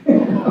 me.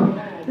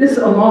 This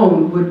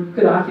alone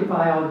could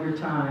occupy all of your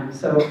time.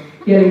 So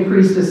getting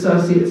priest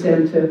associates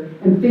into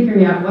and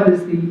figuring out what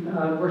is the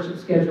worship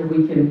schedule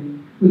we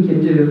can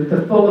do.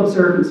 The full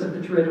observance of the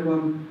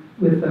Triduum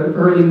with the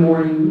early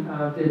morning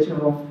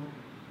vigil.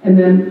 And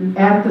then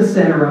at the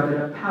center of it,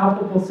 a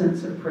palpable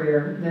sense of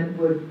prayer that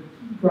would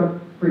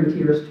bring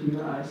tears to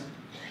your eyes.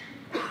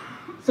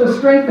 So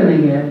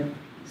strengthening it.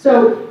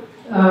 So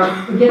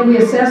again, we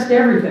assessed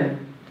everything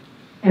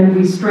and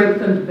we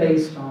strengthened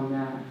based on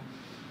that.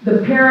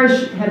 The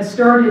parish had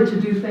started to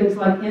do things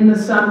like in the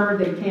summer,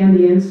 they can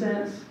the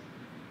incense.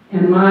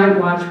 And my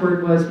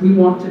watchword was, we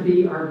want to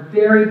be our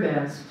very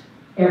best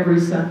every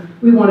Sunday.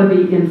 We want to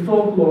be in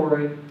full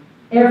glory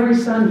every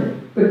Sunday,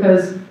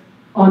 because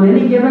on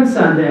any given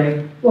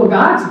Sunday, well,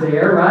 God's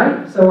there,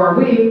 right? So are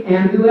we,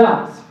 and who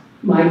else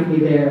might be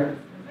there?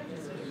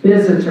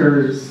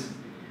 Visitors.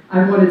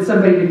 I wanted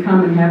somebody to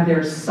come and have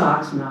their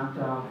socks knocked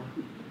off.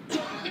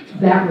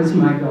 That was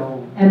my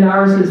goal, and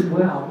ours as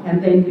well,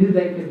 and they knew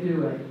they could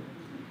do it.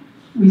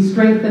 We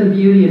strengthened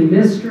beauty and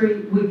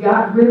mystery. We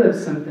got rid of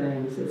some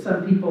things that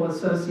some people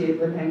associate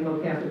with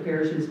Anglo-Catholic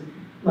parishes,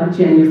 like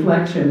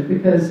genuflection,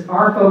 because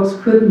our folks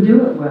couldn't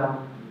do it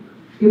well.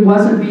 It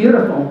wasn't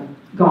beautiful.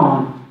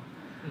 Gone.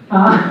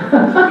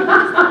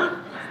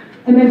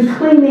 And then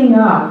cleaning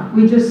up,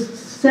 we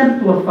just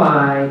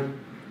simplified.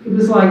 It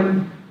was like,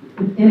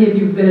 if any of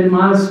you have been in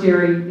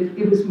monastery,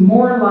 it was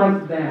more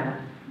like that,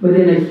 but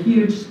in a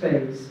huge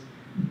space.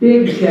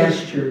 Big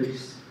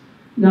gestures,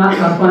 not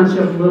a bunch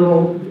of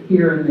little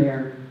here and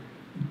there.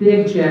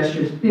 Big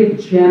gestures, big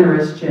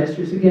generous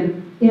gestures,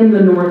 again, in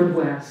the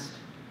Northwest,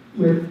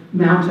 with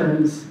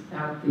mountains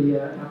out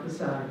the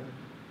side.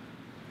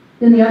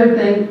 Then the other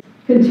thing,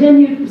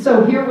 continued,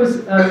 so here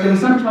was, there was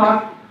some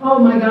talk, oh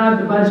my God,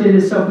 the budget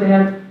is so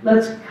bad,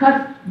 let's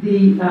cut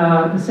the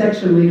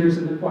section leaders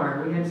in the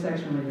choir. We had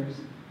section leaders.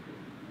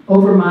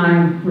 Over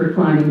my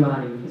reclining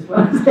body, is what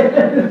I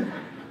said.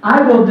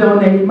 I will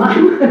donate my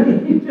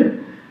money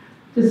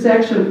to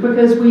section,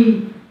 because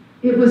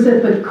it was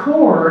at the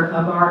core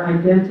of our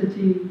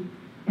identity,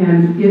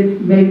 and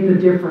it made the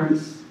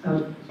difference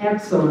of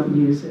excellent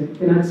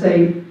music. And I'd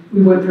say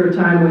we went through a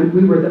time when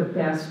we were the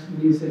best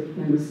music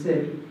in the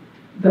city,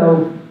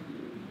 though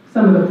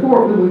some of the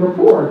poor, we were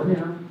poor,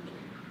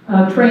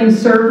 trained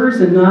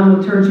servers in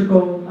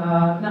non-liturgical,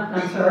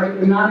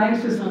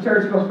 non-anxious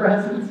liturgical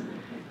presence.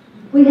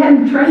 We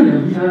hadn't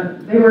trained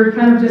them. They were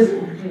kind of just,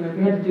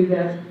 we had to do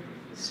that.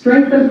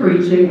 Strengthen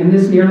preaching, and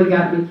this nearly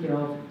got me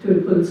killed, to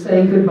include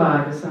saying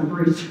goodbye to some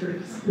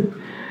preachers.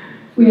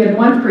 We had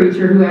one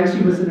preacher who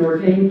actually was an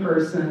ordained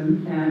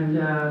person, and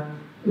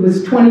it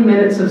was 20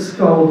 minutes of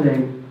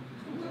scolding.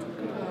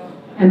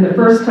 And the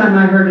first time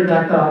I heard it,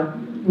 I thought,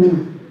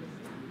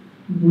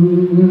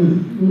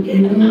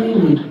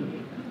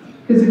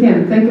 Because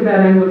again, think about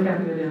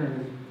Anglo-Catholic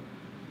identity.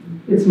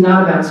 It's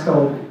not about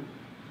scolding.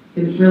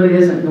 It really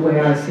isn't the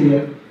way I see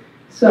it.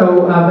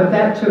 So, but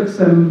that took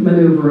some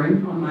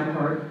maneuvering on my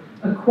part.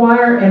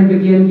 Acquire and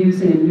begin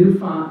using a new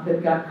font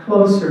that got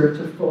closer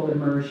to full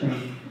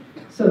immersion.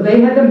 So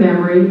they had the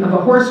memory of a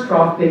horse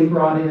trough being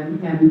brought in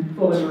and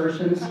full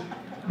immersions.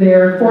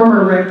 Their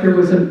former rector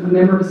was a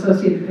member of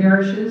Associated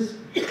Parishes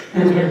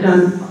and had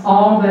done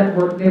all that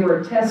work. They were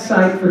a test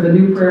site for the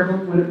new prayer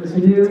book when it was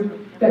new.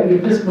 The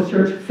Episcopal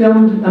Church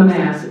filmed a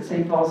Mass at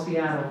St. Paul,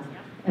 Seattle,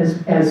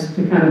 as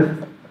to kind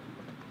of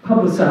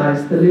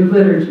publicize the new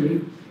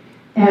liturgy.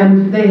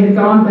 And they had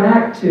gone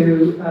back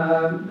to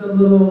the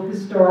little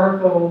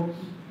historical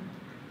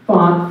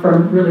font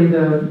from really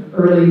the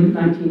early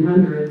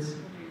 1900s.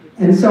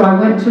 And so I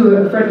went to,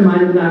 a friend of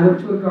mine and I went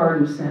to a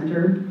garden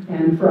center,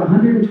 and for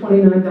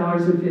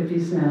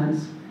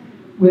 $129.50,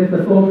 with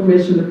the full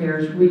permission of the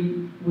parish,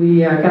 we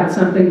got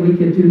something we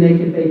could do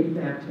naked baby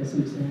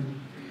baptisms in.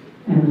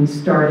 And we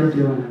started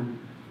doing them.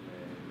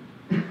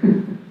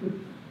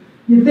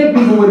 You'd think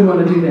people wouldn't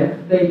want to do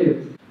that. They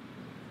do.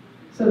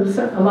 So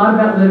a lot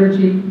about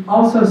liturgy,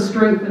 also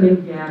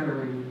strengthening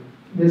gathering,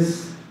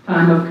 this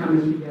time of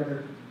coming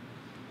together.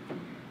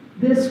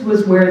 This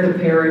was where the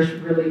parish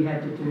really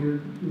had to do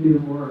new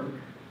work.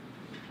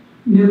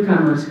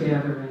 newcomers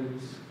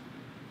gatherings,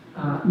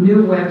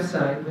 new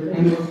website with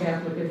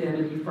Anglo-Catholic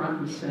identity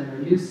front and center,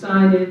 new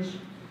signage,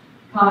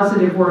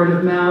 positive word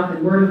of mouth,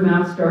 and word of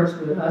mouth starts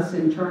with us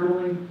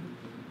internally,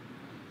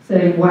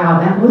 saying, wow,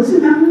 that was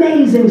an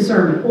amazing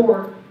sermon,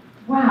 or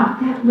wow,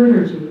 that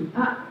liturgy,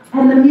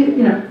 and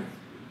the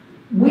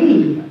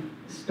we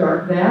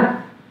start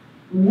that.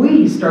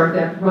 We start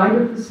that right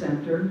at the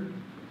center.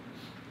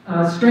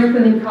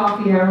 Strengthening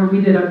coffee hour, we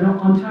did an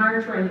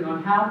entire training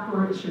on how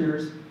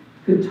parishioners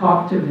could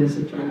talk to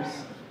visitors.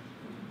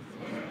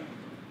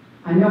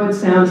 I know it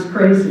sounds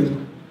crazy.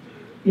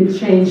 It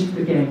changed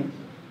the game.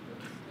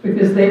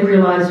 Because they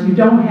realized you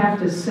don't have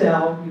to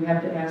sell, you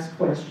have to ask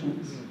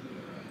questions.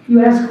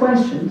 You ask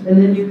questions,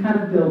 and then you kind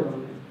of build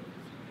on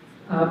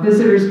it.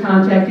 Visitors'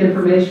 contact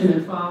information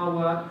and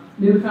follow-up.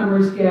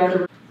 Newcomers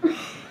gather.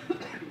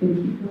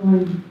 Keep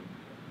going.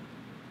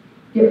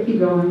 Yep, keep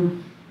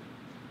going.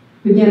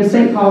 Begin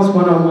St. Paul's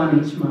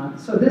 101 each month.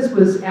 So this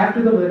was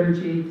after the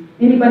liturgy.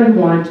 Anybody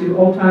wanted to,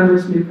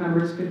 old-timers,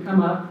 newcomers, could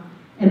come up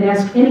and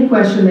ask any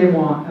question they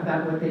want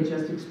about what they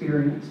just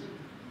experienced.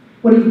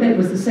 What do you think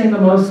was the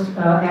single most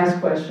asked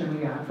question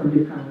we got from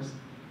newcomers?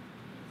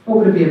 What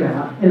would it be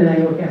about in an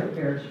Anglo-Catholic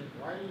parish?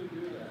 Why do you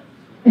do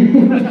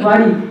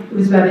that? It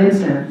was about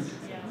incense.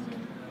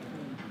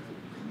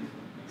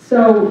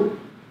 So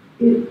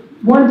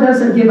one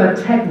doesn't give a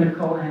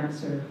technical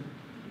answer.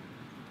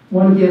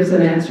 One gives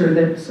an answer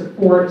that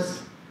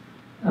supports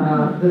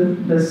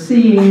the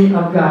seeing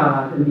of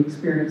God and the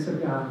experience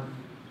of God.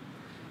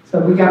 So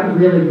we got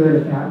really good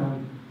at that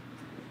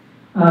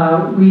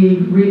one. We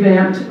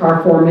revamped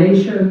our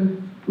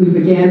formation. We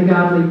began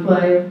godly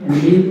play and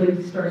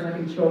immediately started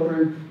having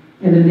children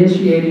and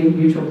initiating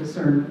mutual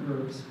discernment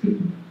groups.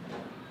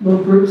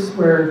 Little groups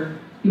where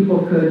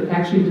people could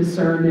actually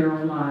discern their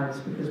own lives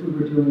because we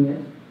were doing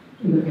it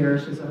in the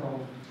parish as a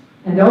whole.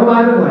 And oh,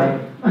 by the way,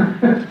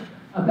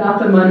 about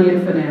the money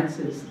and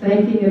finances,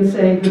 thanking and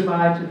saying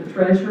goodbye to the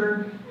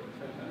treasurer,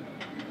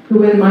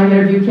 who in my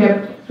interview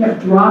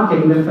kept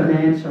dropping the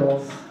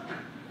financials.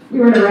 We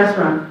were in a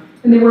restaurant,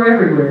 and they were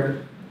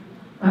everywhere.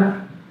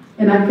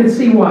 And I could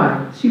see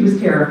why. She was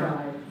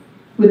terrified.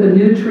 With a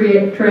new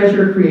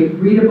treasurer, create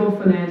readable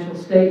financial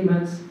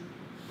statements,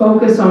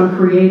 focus on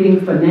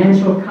creating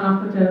financial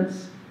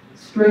competence,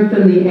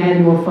 strengthen the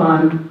annual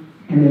fund,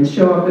 and then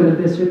show up in the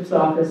bishop's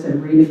office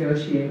and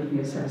renegotiate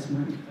the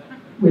assessment,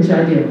 which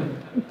I did.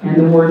 And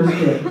the wardens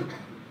did.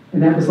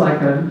 And that was like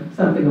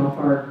something off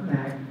our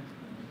back.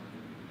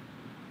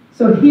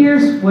 So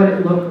here's what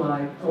it looked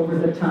like over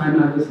the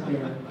time I was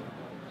there.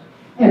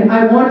 And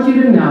I want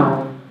you to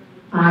know,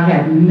 I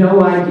had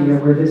no idea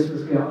where this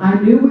was going. I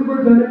knew we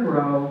were going to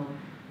grow.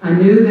 I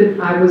knew that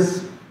I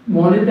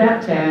wanted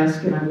that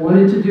task, and I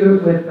wanted to do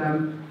it with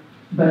them,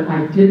 but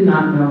I did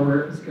not know where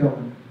it was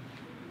going.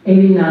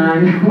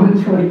 89,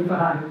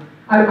 125.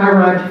 I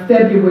arrived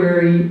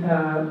February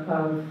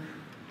of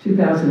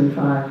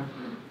 2005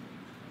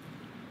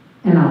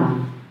 and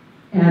on.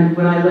 And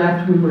when I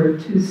left, we were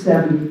at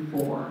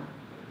 274.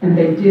 And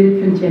they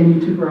did continue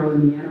to grow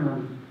in the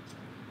interim,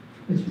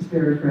 which was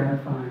very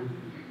gratifying.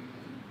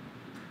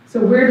 So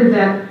where did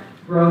that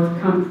growth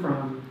come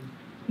from?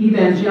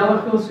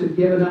 Evangelicals who'd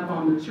given up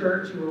on the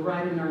church, who were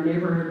right in our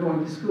neighborhood,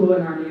 going to school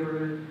in our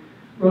neighborhood.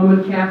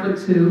 Roman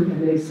Catholics who,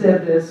 and they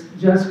said this,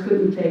 just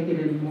couldn't take it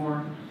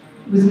anymore.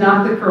 It was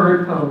not the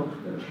current Pope,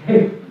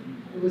 okay?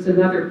 It was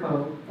another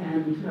Pope.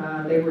 And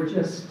they were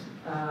just,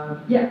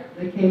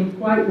 they came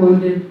quite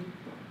wounded.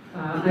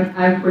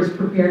 I was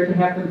prepared to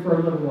have them for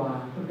a little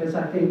while because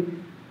I think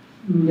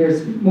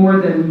there's more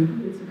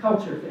than, it's a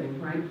culture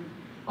thing, right?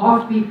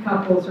 Offbeat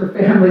couples or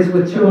families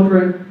with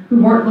children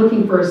who weren't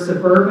looking for a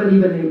suburban,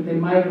 even they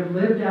might have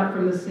lived out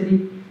from the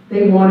city.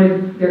 They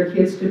wanted their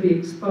kids to be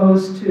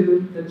exposed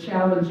to the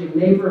challenging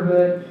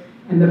neighborhood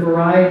and the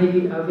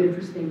variety of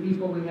interesting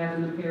people we have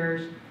in the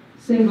parish.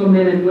 Single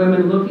men and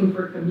women looking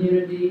for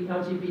community,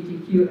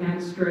 LGBTQ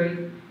and straight,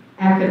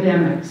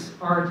 academics,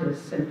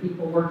 artists, and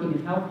people working in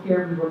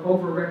healthcare. We were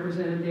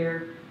overrepresented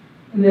there.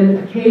 And then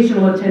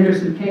occasional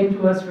attenders who came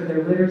to us for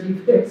their liturgy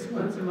fix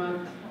once a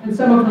month. And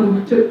some of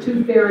them took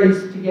 2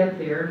 ferries to get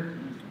there.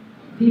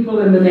 People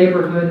in the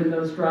neighborhood and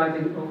those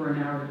driving over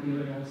an hour to be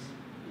with us.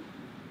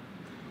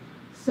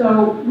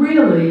 So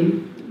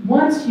really,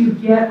 once you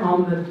get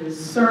on the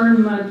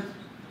discernment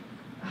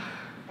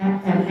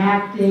and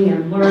acting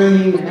and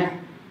learning,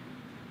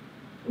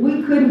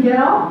 we couldn't get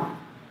off.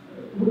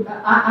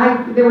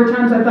 There were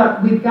times I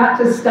thought, we've got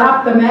to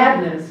stop the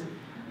madness.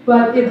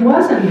 But it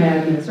wasn't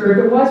madness, or if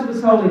it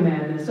was holy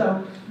madness.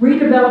 So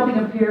redeveloping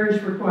a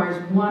parish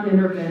requires one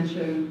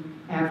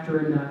intervention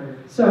after another.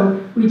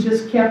 So we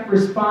just kept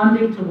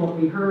responding to what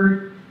we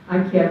heard.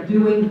 I kept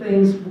doing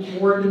things,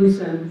 wardens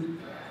and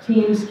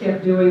teams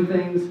kept doing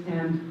things,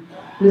 and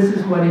this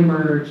is what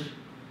emerged.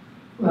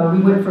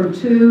 We went from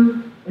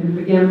 2 and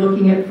began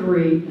looking at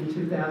 3 in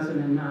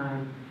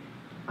 2009.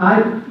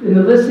 In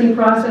the listening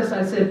process,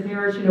 I said,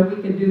 parish,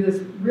 we can do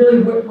this.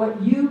 Really,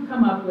 what you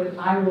come up with,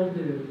 I will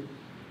do.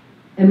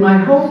 And my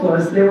hope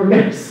was they were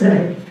going to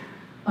say,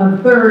 a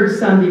 3rd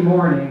Sunday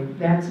morning,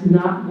 That's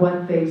not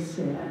what they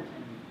said.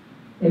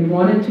 They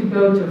wanted to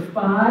go to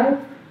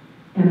 5,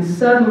 and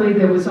suddenly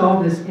there was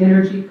all this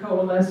energy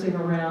coalescing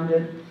around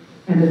it,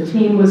 and the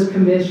team was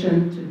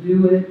commissioned to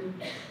do it.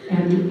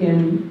 And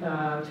in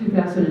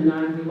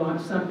 2009, we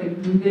launched something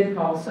we did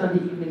call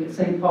Sunday Evening at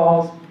St.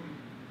 Paul's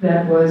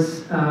that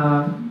was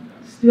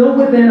still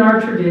within our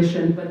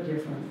tradition, but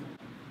different.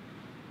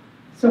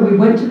 So we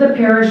went to the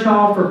parish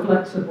hall for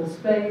flexible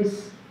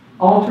space,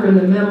 altar in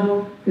the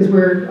middle, because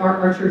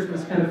our church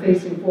was kind of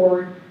facing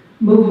forward,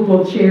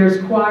 movable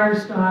chairs, choir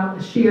style,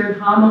 a shared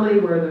homily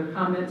where the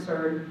comments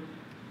are,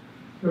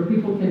 where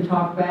people can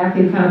talk back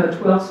in kind of a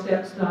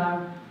 12-step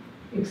style,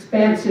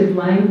 expansive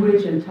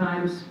language in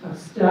times of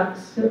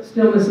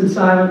stillness and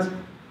silence,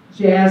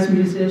 jazz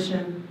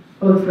musician,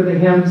 both for the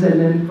hymns and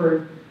then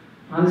for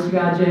honest to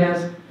God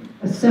jazz,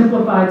 a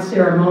simplified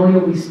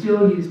ceremonial. We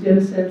still used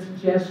incense,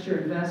 gesture,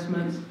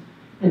 investments,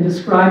 and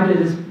described it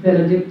as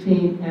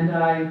Benedictine, and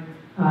I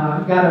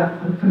got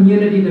a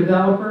community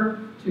developer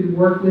to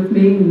work with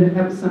me, and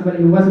that was somebody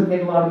who wasn't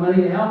paid a lot of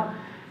money to help,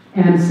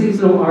 and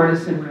seasonal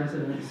artists in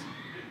residence.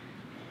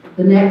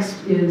 The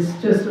next is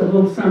just a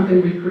little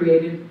something we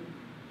created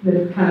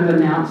that kind of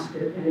announced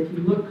it, and if you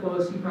look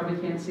close, you probably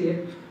can't see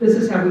it. This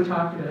is how we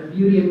talked about it: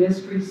 beauty and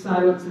mystery,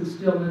 silence and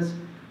stillness,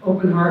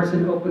 open hearts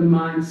and open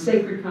minds,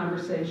 sacred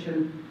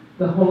conversation,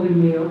 the holy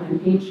meal, and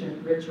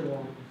ancient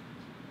ritual.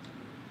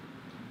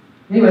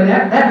 Anyway,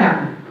 that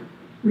happened.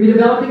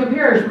 Redeveloping a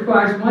parish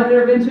requires one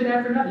intervention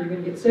after another. You're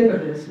going to get sick of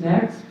this.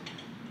 Next.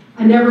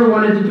 I never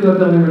wanted to do a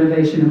building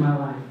renovation in my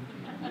life.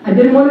 I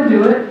didn't want to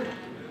do it.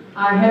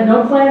 I had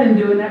no plan in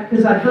doing that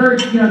because I heard,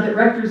 that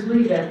rectors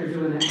leave after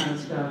doing that kind of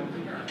stuff.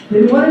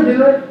 Didn't want to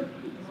do it,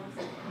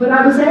 but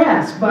I was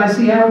asked by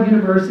Seattle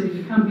University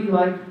to come be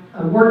like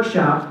a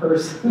workshop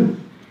person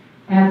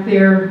at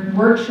their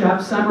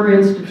workshop Summer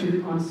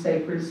Institute on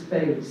Sacred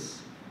Space.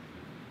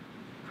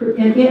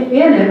 In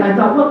it, I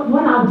thought, look,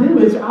 what I'll do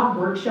is I'll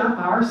workshop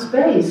our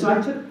space. So I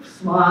took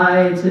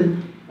slides,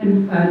 and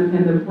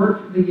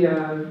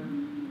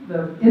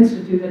the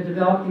institute had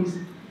developed these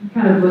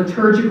kind of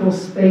liturgical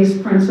space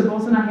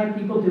principles, and I had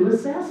people do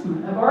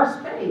assessment of our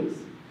space.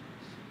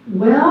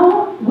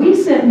 Well, we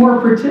sent more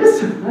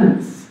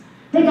participants.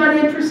 They got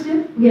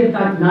interested. We had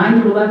like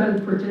 9 to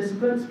 11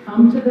 participants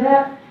come to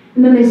that.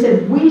 And then they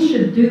said, we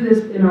should do this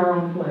in our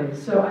own place.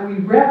 So we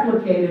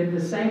replicated the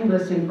same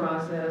listening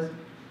process,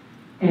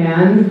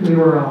 and we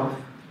were off.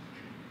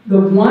 The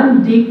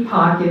one deep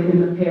pocket in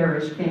the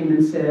parish came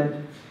and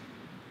said,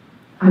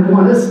 I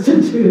want us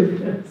to do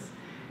this,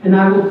 and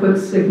I will put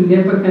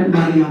significant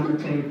money on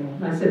the table.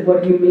 And I said,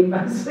 what do you mean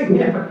by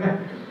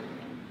significant?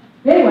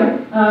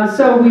 Anyway,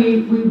 so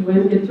we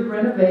went into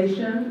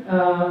renovation.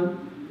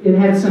 It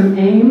had some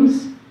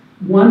aims.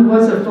 One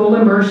was a full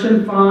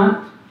immersion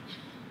font.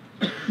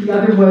 The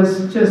other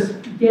was just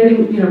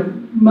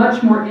getting,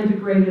 much more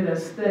integrated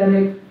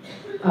aesthetic.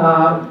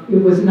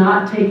 It was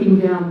not taking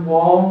down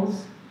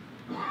walls.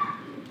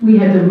 We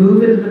had to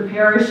move into the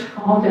parish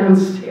hall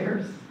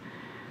downstairs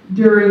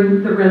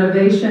during the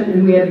renovation,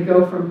 and we had to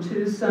go from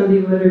 2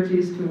 Sunday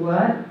liturgies to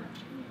what?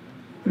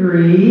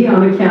 3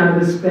 on account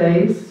of the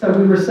space. So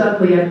we were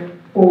suddenly at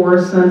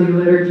 4 Sunday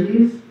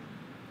liturgies.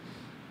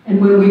 And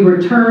when we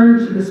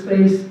returned to the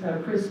space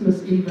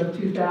Christmas Eve of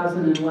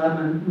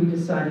 2011, we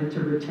decided to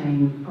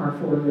retain our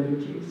 4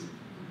 liturgies.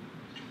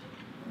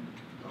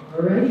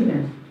 Alrighty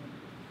then.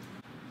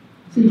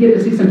 So you get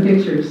to see some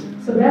pictures.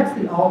 So that's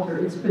the altar.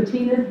 It's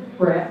patinaed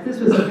brass. This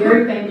was a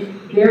very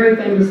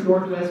famous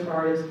Northwest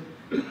artist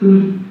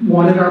who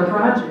wanted our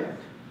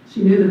project.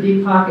 She knew the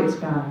Deep Pockets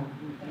guy.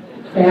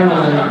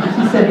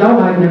 Family. She said, oh,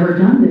 I've never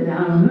done it.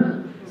 I don't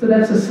know. So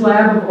that's a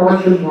slab of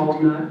Oregon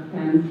walnut,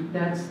 and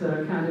that's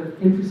the kind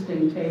of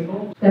interesting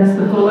table. That's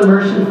the full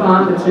immersion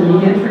font that's in the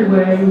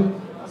entryway.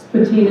 It's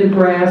patinaed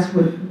brass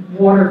with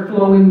water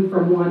flowing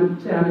from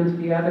one down into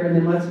the other, and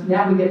then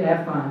now we get to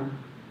have fun.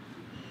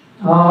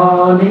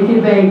 Oh,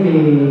 naked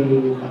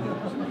baby.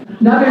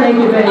 Another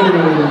naked baby.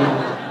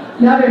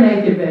 Another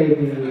naked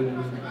baby.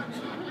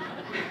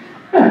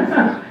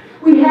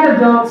 We had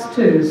adults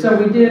too, so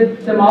we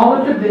did them all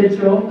at the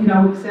vigil,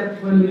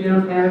 except when we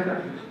don't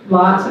have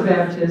lots of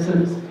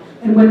baptisms.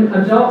 And when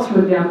adults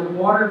went down, the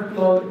water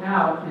flowed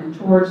out and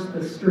towards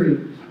the street,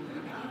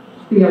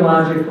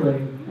 theologically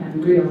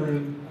and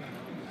really.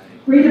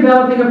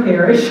 Redeveloping a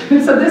parish.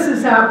 So this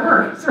is how it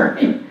works,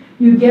 right?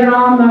 You get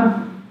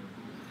on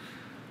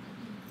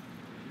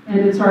and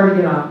it's hard to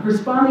get off.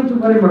 Responding to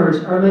what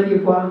emerged, Our Lady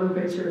of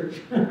Guadalupe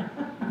Church.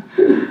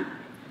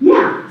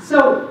 Yeah,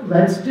 so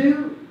let's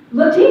do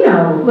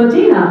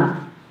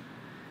Latina.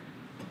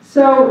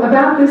 So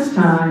about this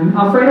time,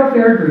 Alfredo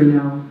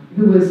Ferragrino,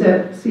 who was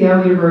at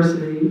Seattle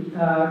University,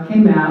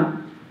 came out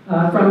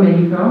from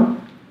Mexico.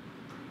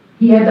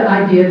 He had the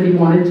idea that he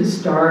wanted to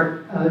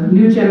start a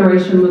new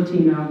generation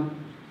Latino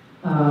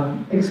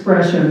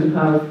expression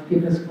of the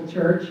Episcopal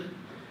Church.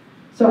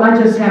 So I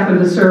just happened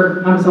to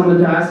serve, I was on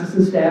the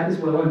diocesan staff as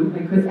well, and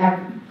I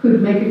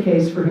could make a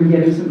case for him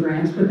getting some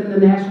grants, but then the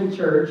National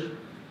Church,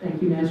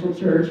 thank you National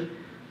Church,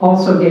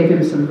 also gave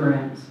him some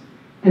grants.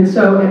 And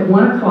so at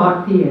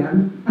 1:00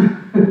 p.m.,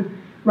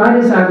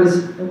 as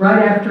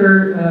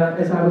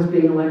I was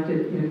being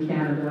elected in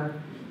Canada,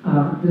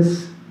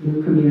 this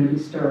new community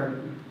started.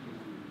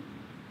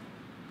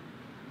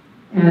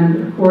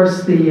 And of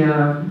course, the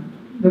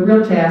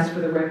real task for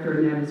the rector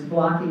in that is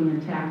blocking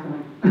and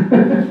tackling,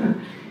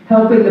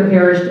 helping the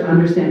parish to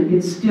understand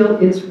it's still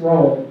its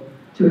role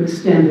to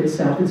extend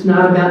itself. It's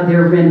not about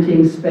their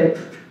renting space.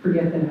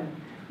 Forget that.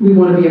 We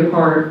want to be a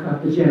part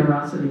of the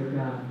generosity of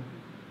God.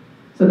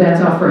 So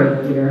that's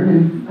Alfredo there,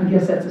 and I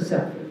guess that's a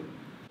selfie.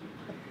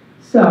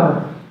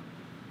 So,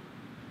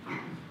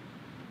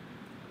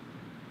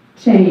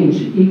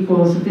 change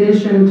equals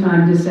vision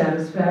times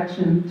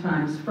dissatisfaction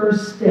times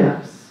first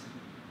steps.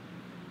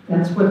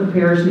 That's what the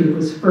parish needs,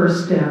 was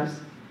first steps.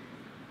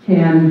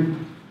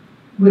 Can,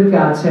 with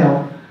God's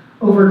help,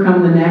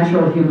 overcome the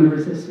natural human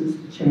resistance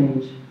to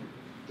change.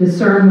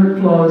 Discernment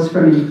flows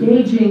from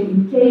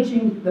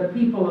engaging the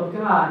people of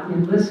God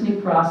in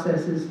listening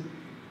processes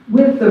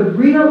with the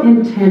real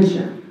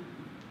intention.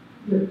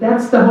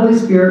 That's the Holy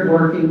Spirit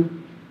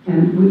working,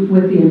 and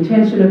with the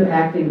intention of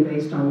acting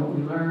based on what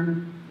we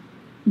learn.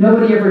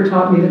 Nobody ever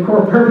taught me the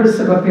core purpose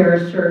of a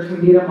parish church. We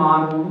need a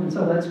model, and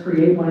so let's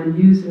create one and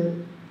use it.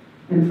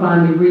 And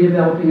finally,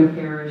 redeveloping a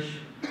parish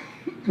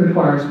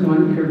requires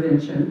one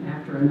intervention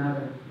after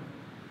another.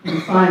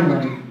 And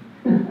finally,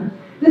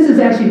 this is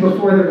actually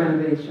before the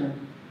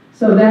renovation.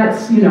 So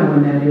that's, you know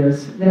when that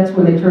is. That's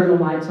when they turn the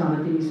lights on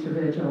at the Easter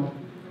Vigil.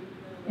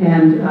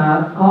 And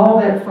all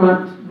that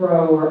front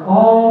row are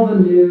all the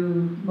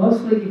new,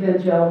 mostly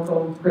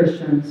evangelical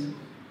Christians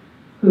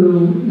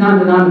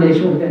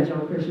non-denominational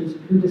evangelical Christians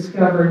who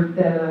discovered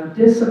that a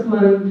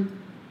disciplined,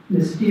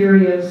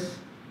 mysterious,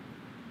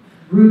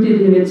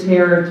 rooted in its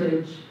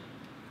heritage,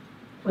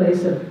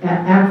 place of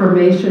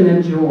affirmation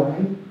and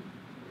joy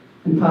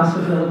and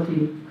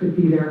possibility could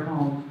be their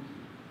home.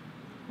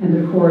 And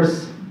of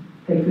course,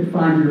 they could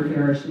find your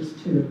parishes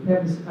too.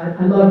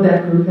 I love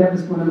that group. That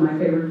was one of my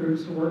favorite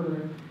groups to work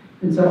with.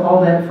 And so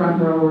all that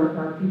front row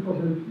are people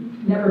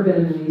who've never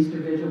been in an Easter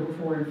Vigil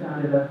before and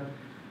found it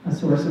a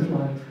source of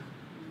life.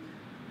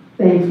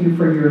 Thank you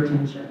for your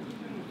attention.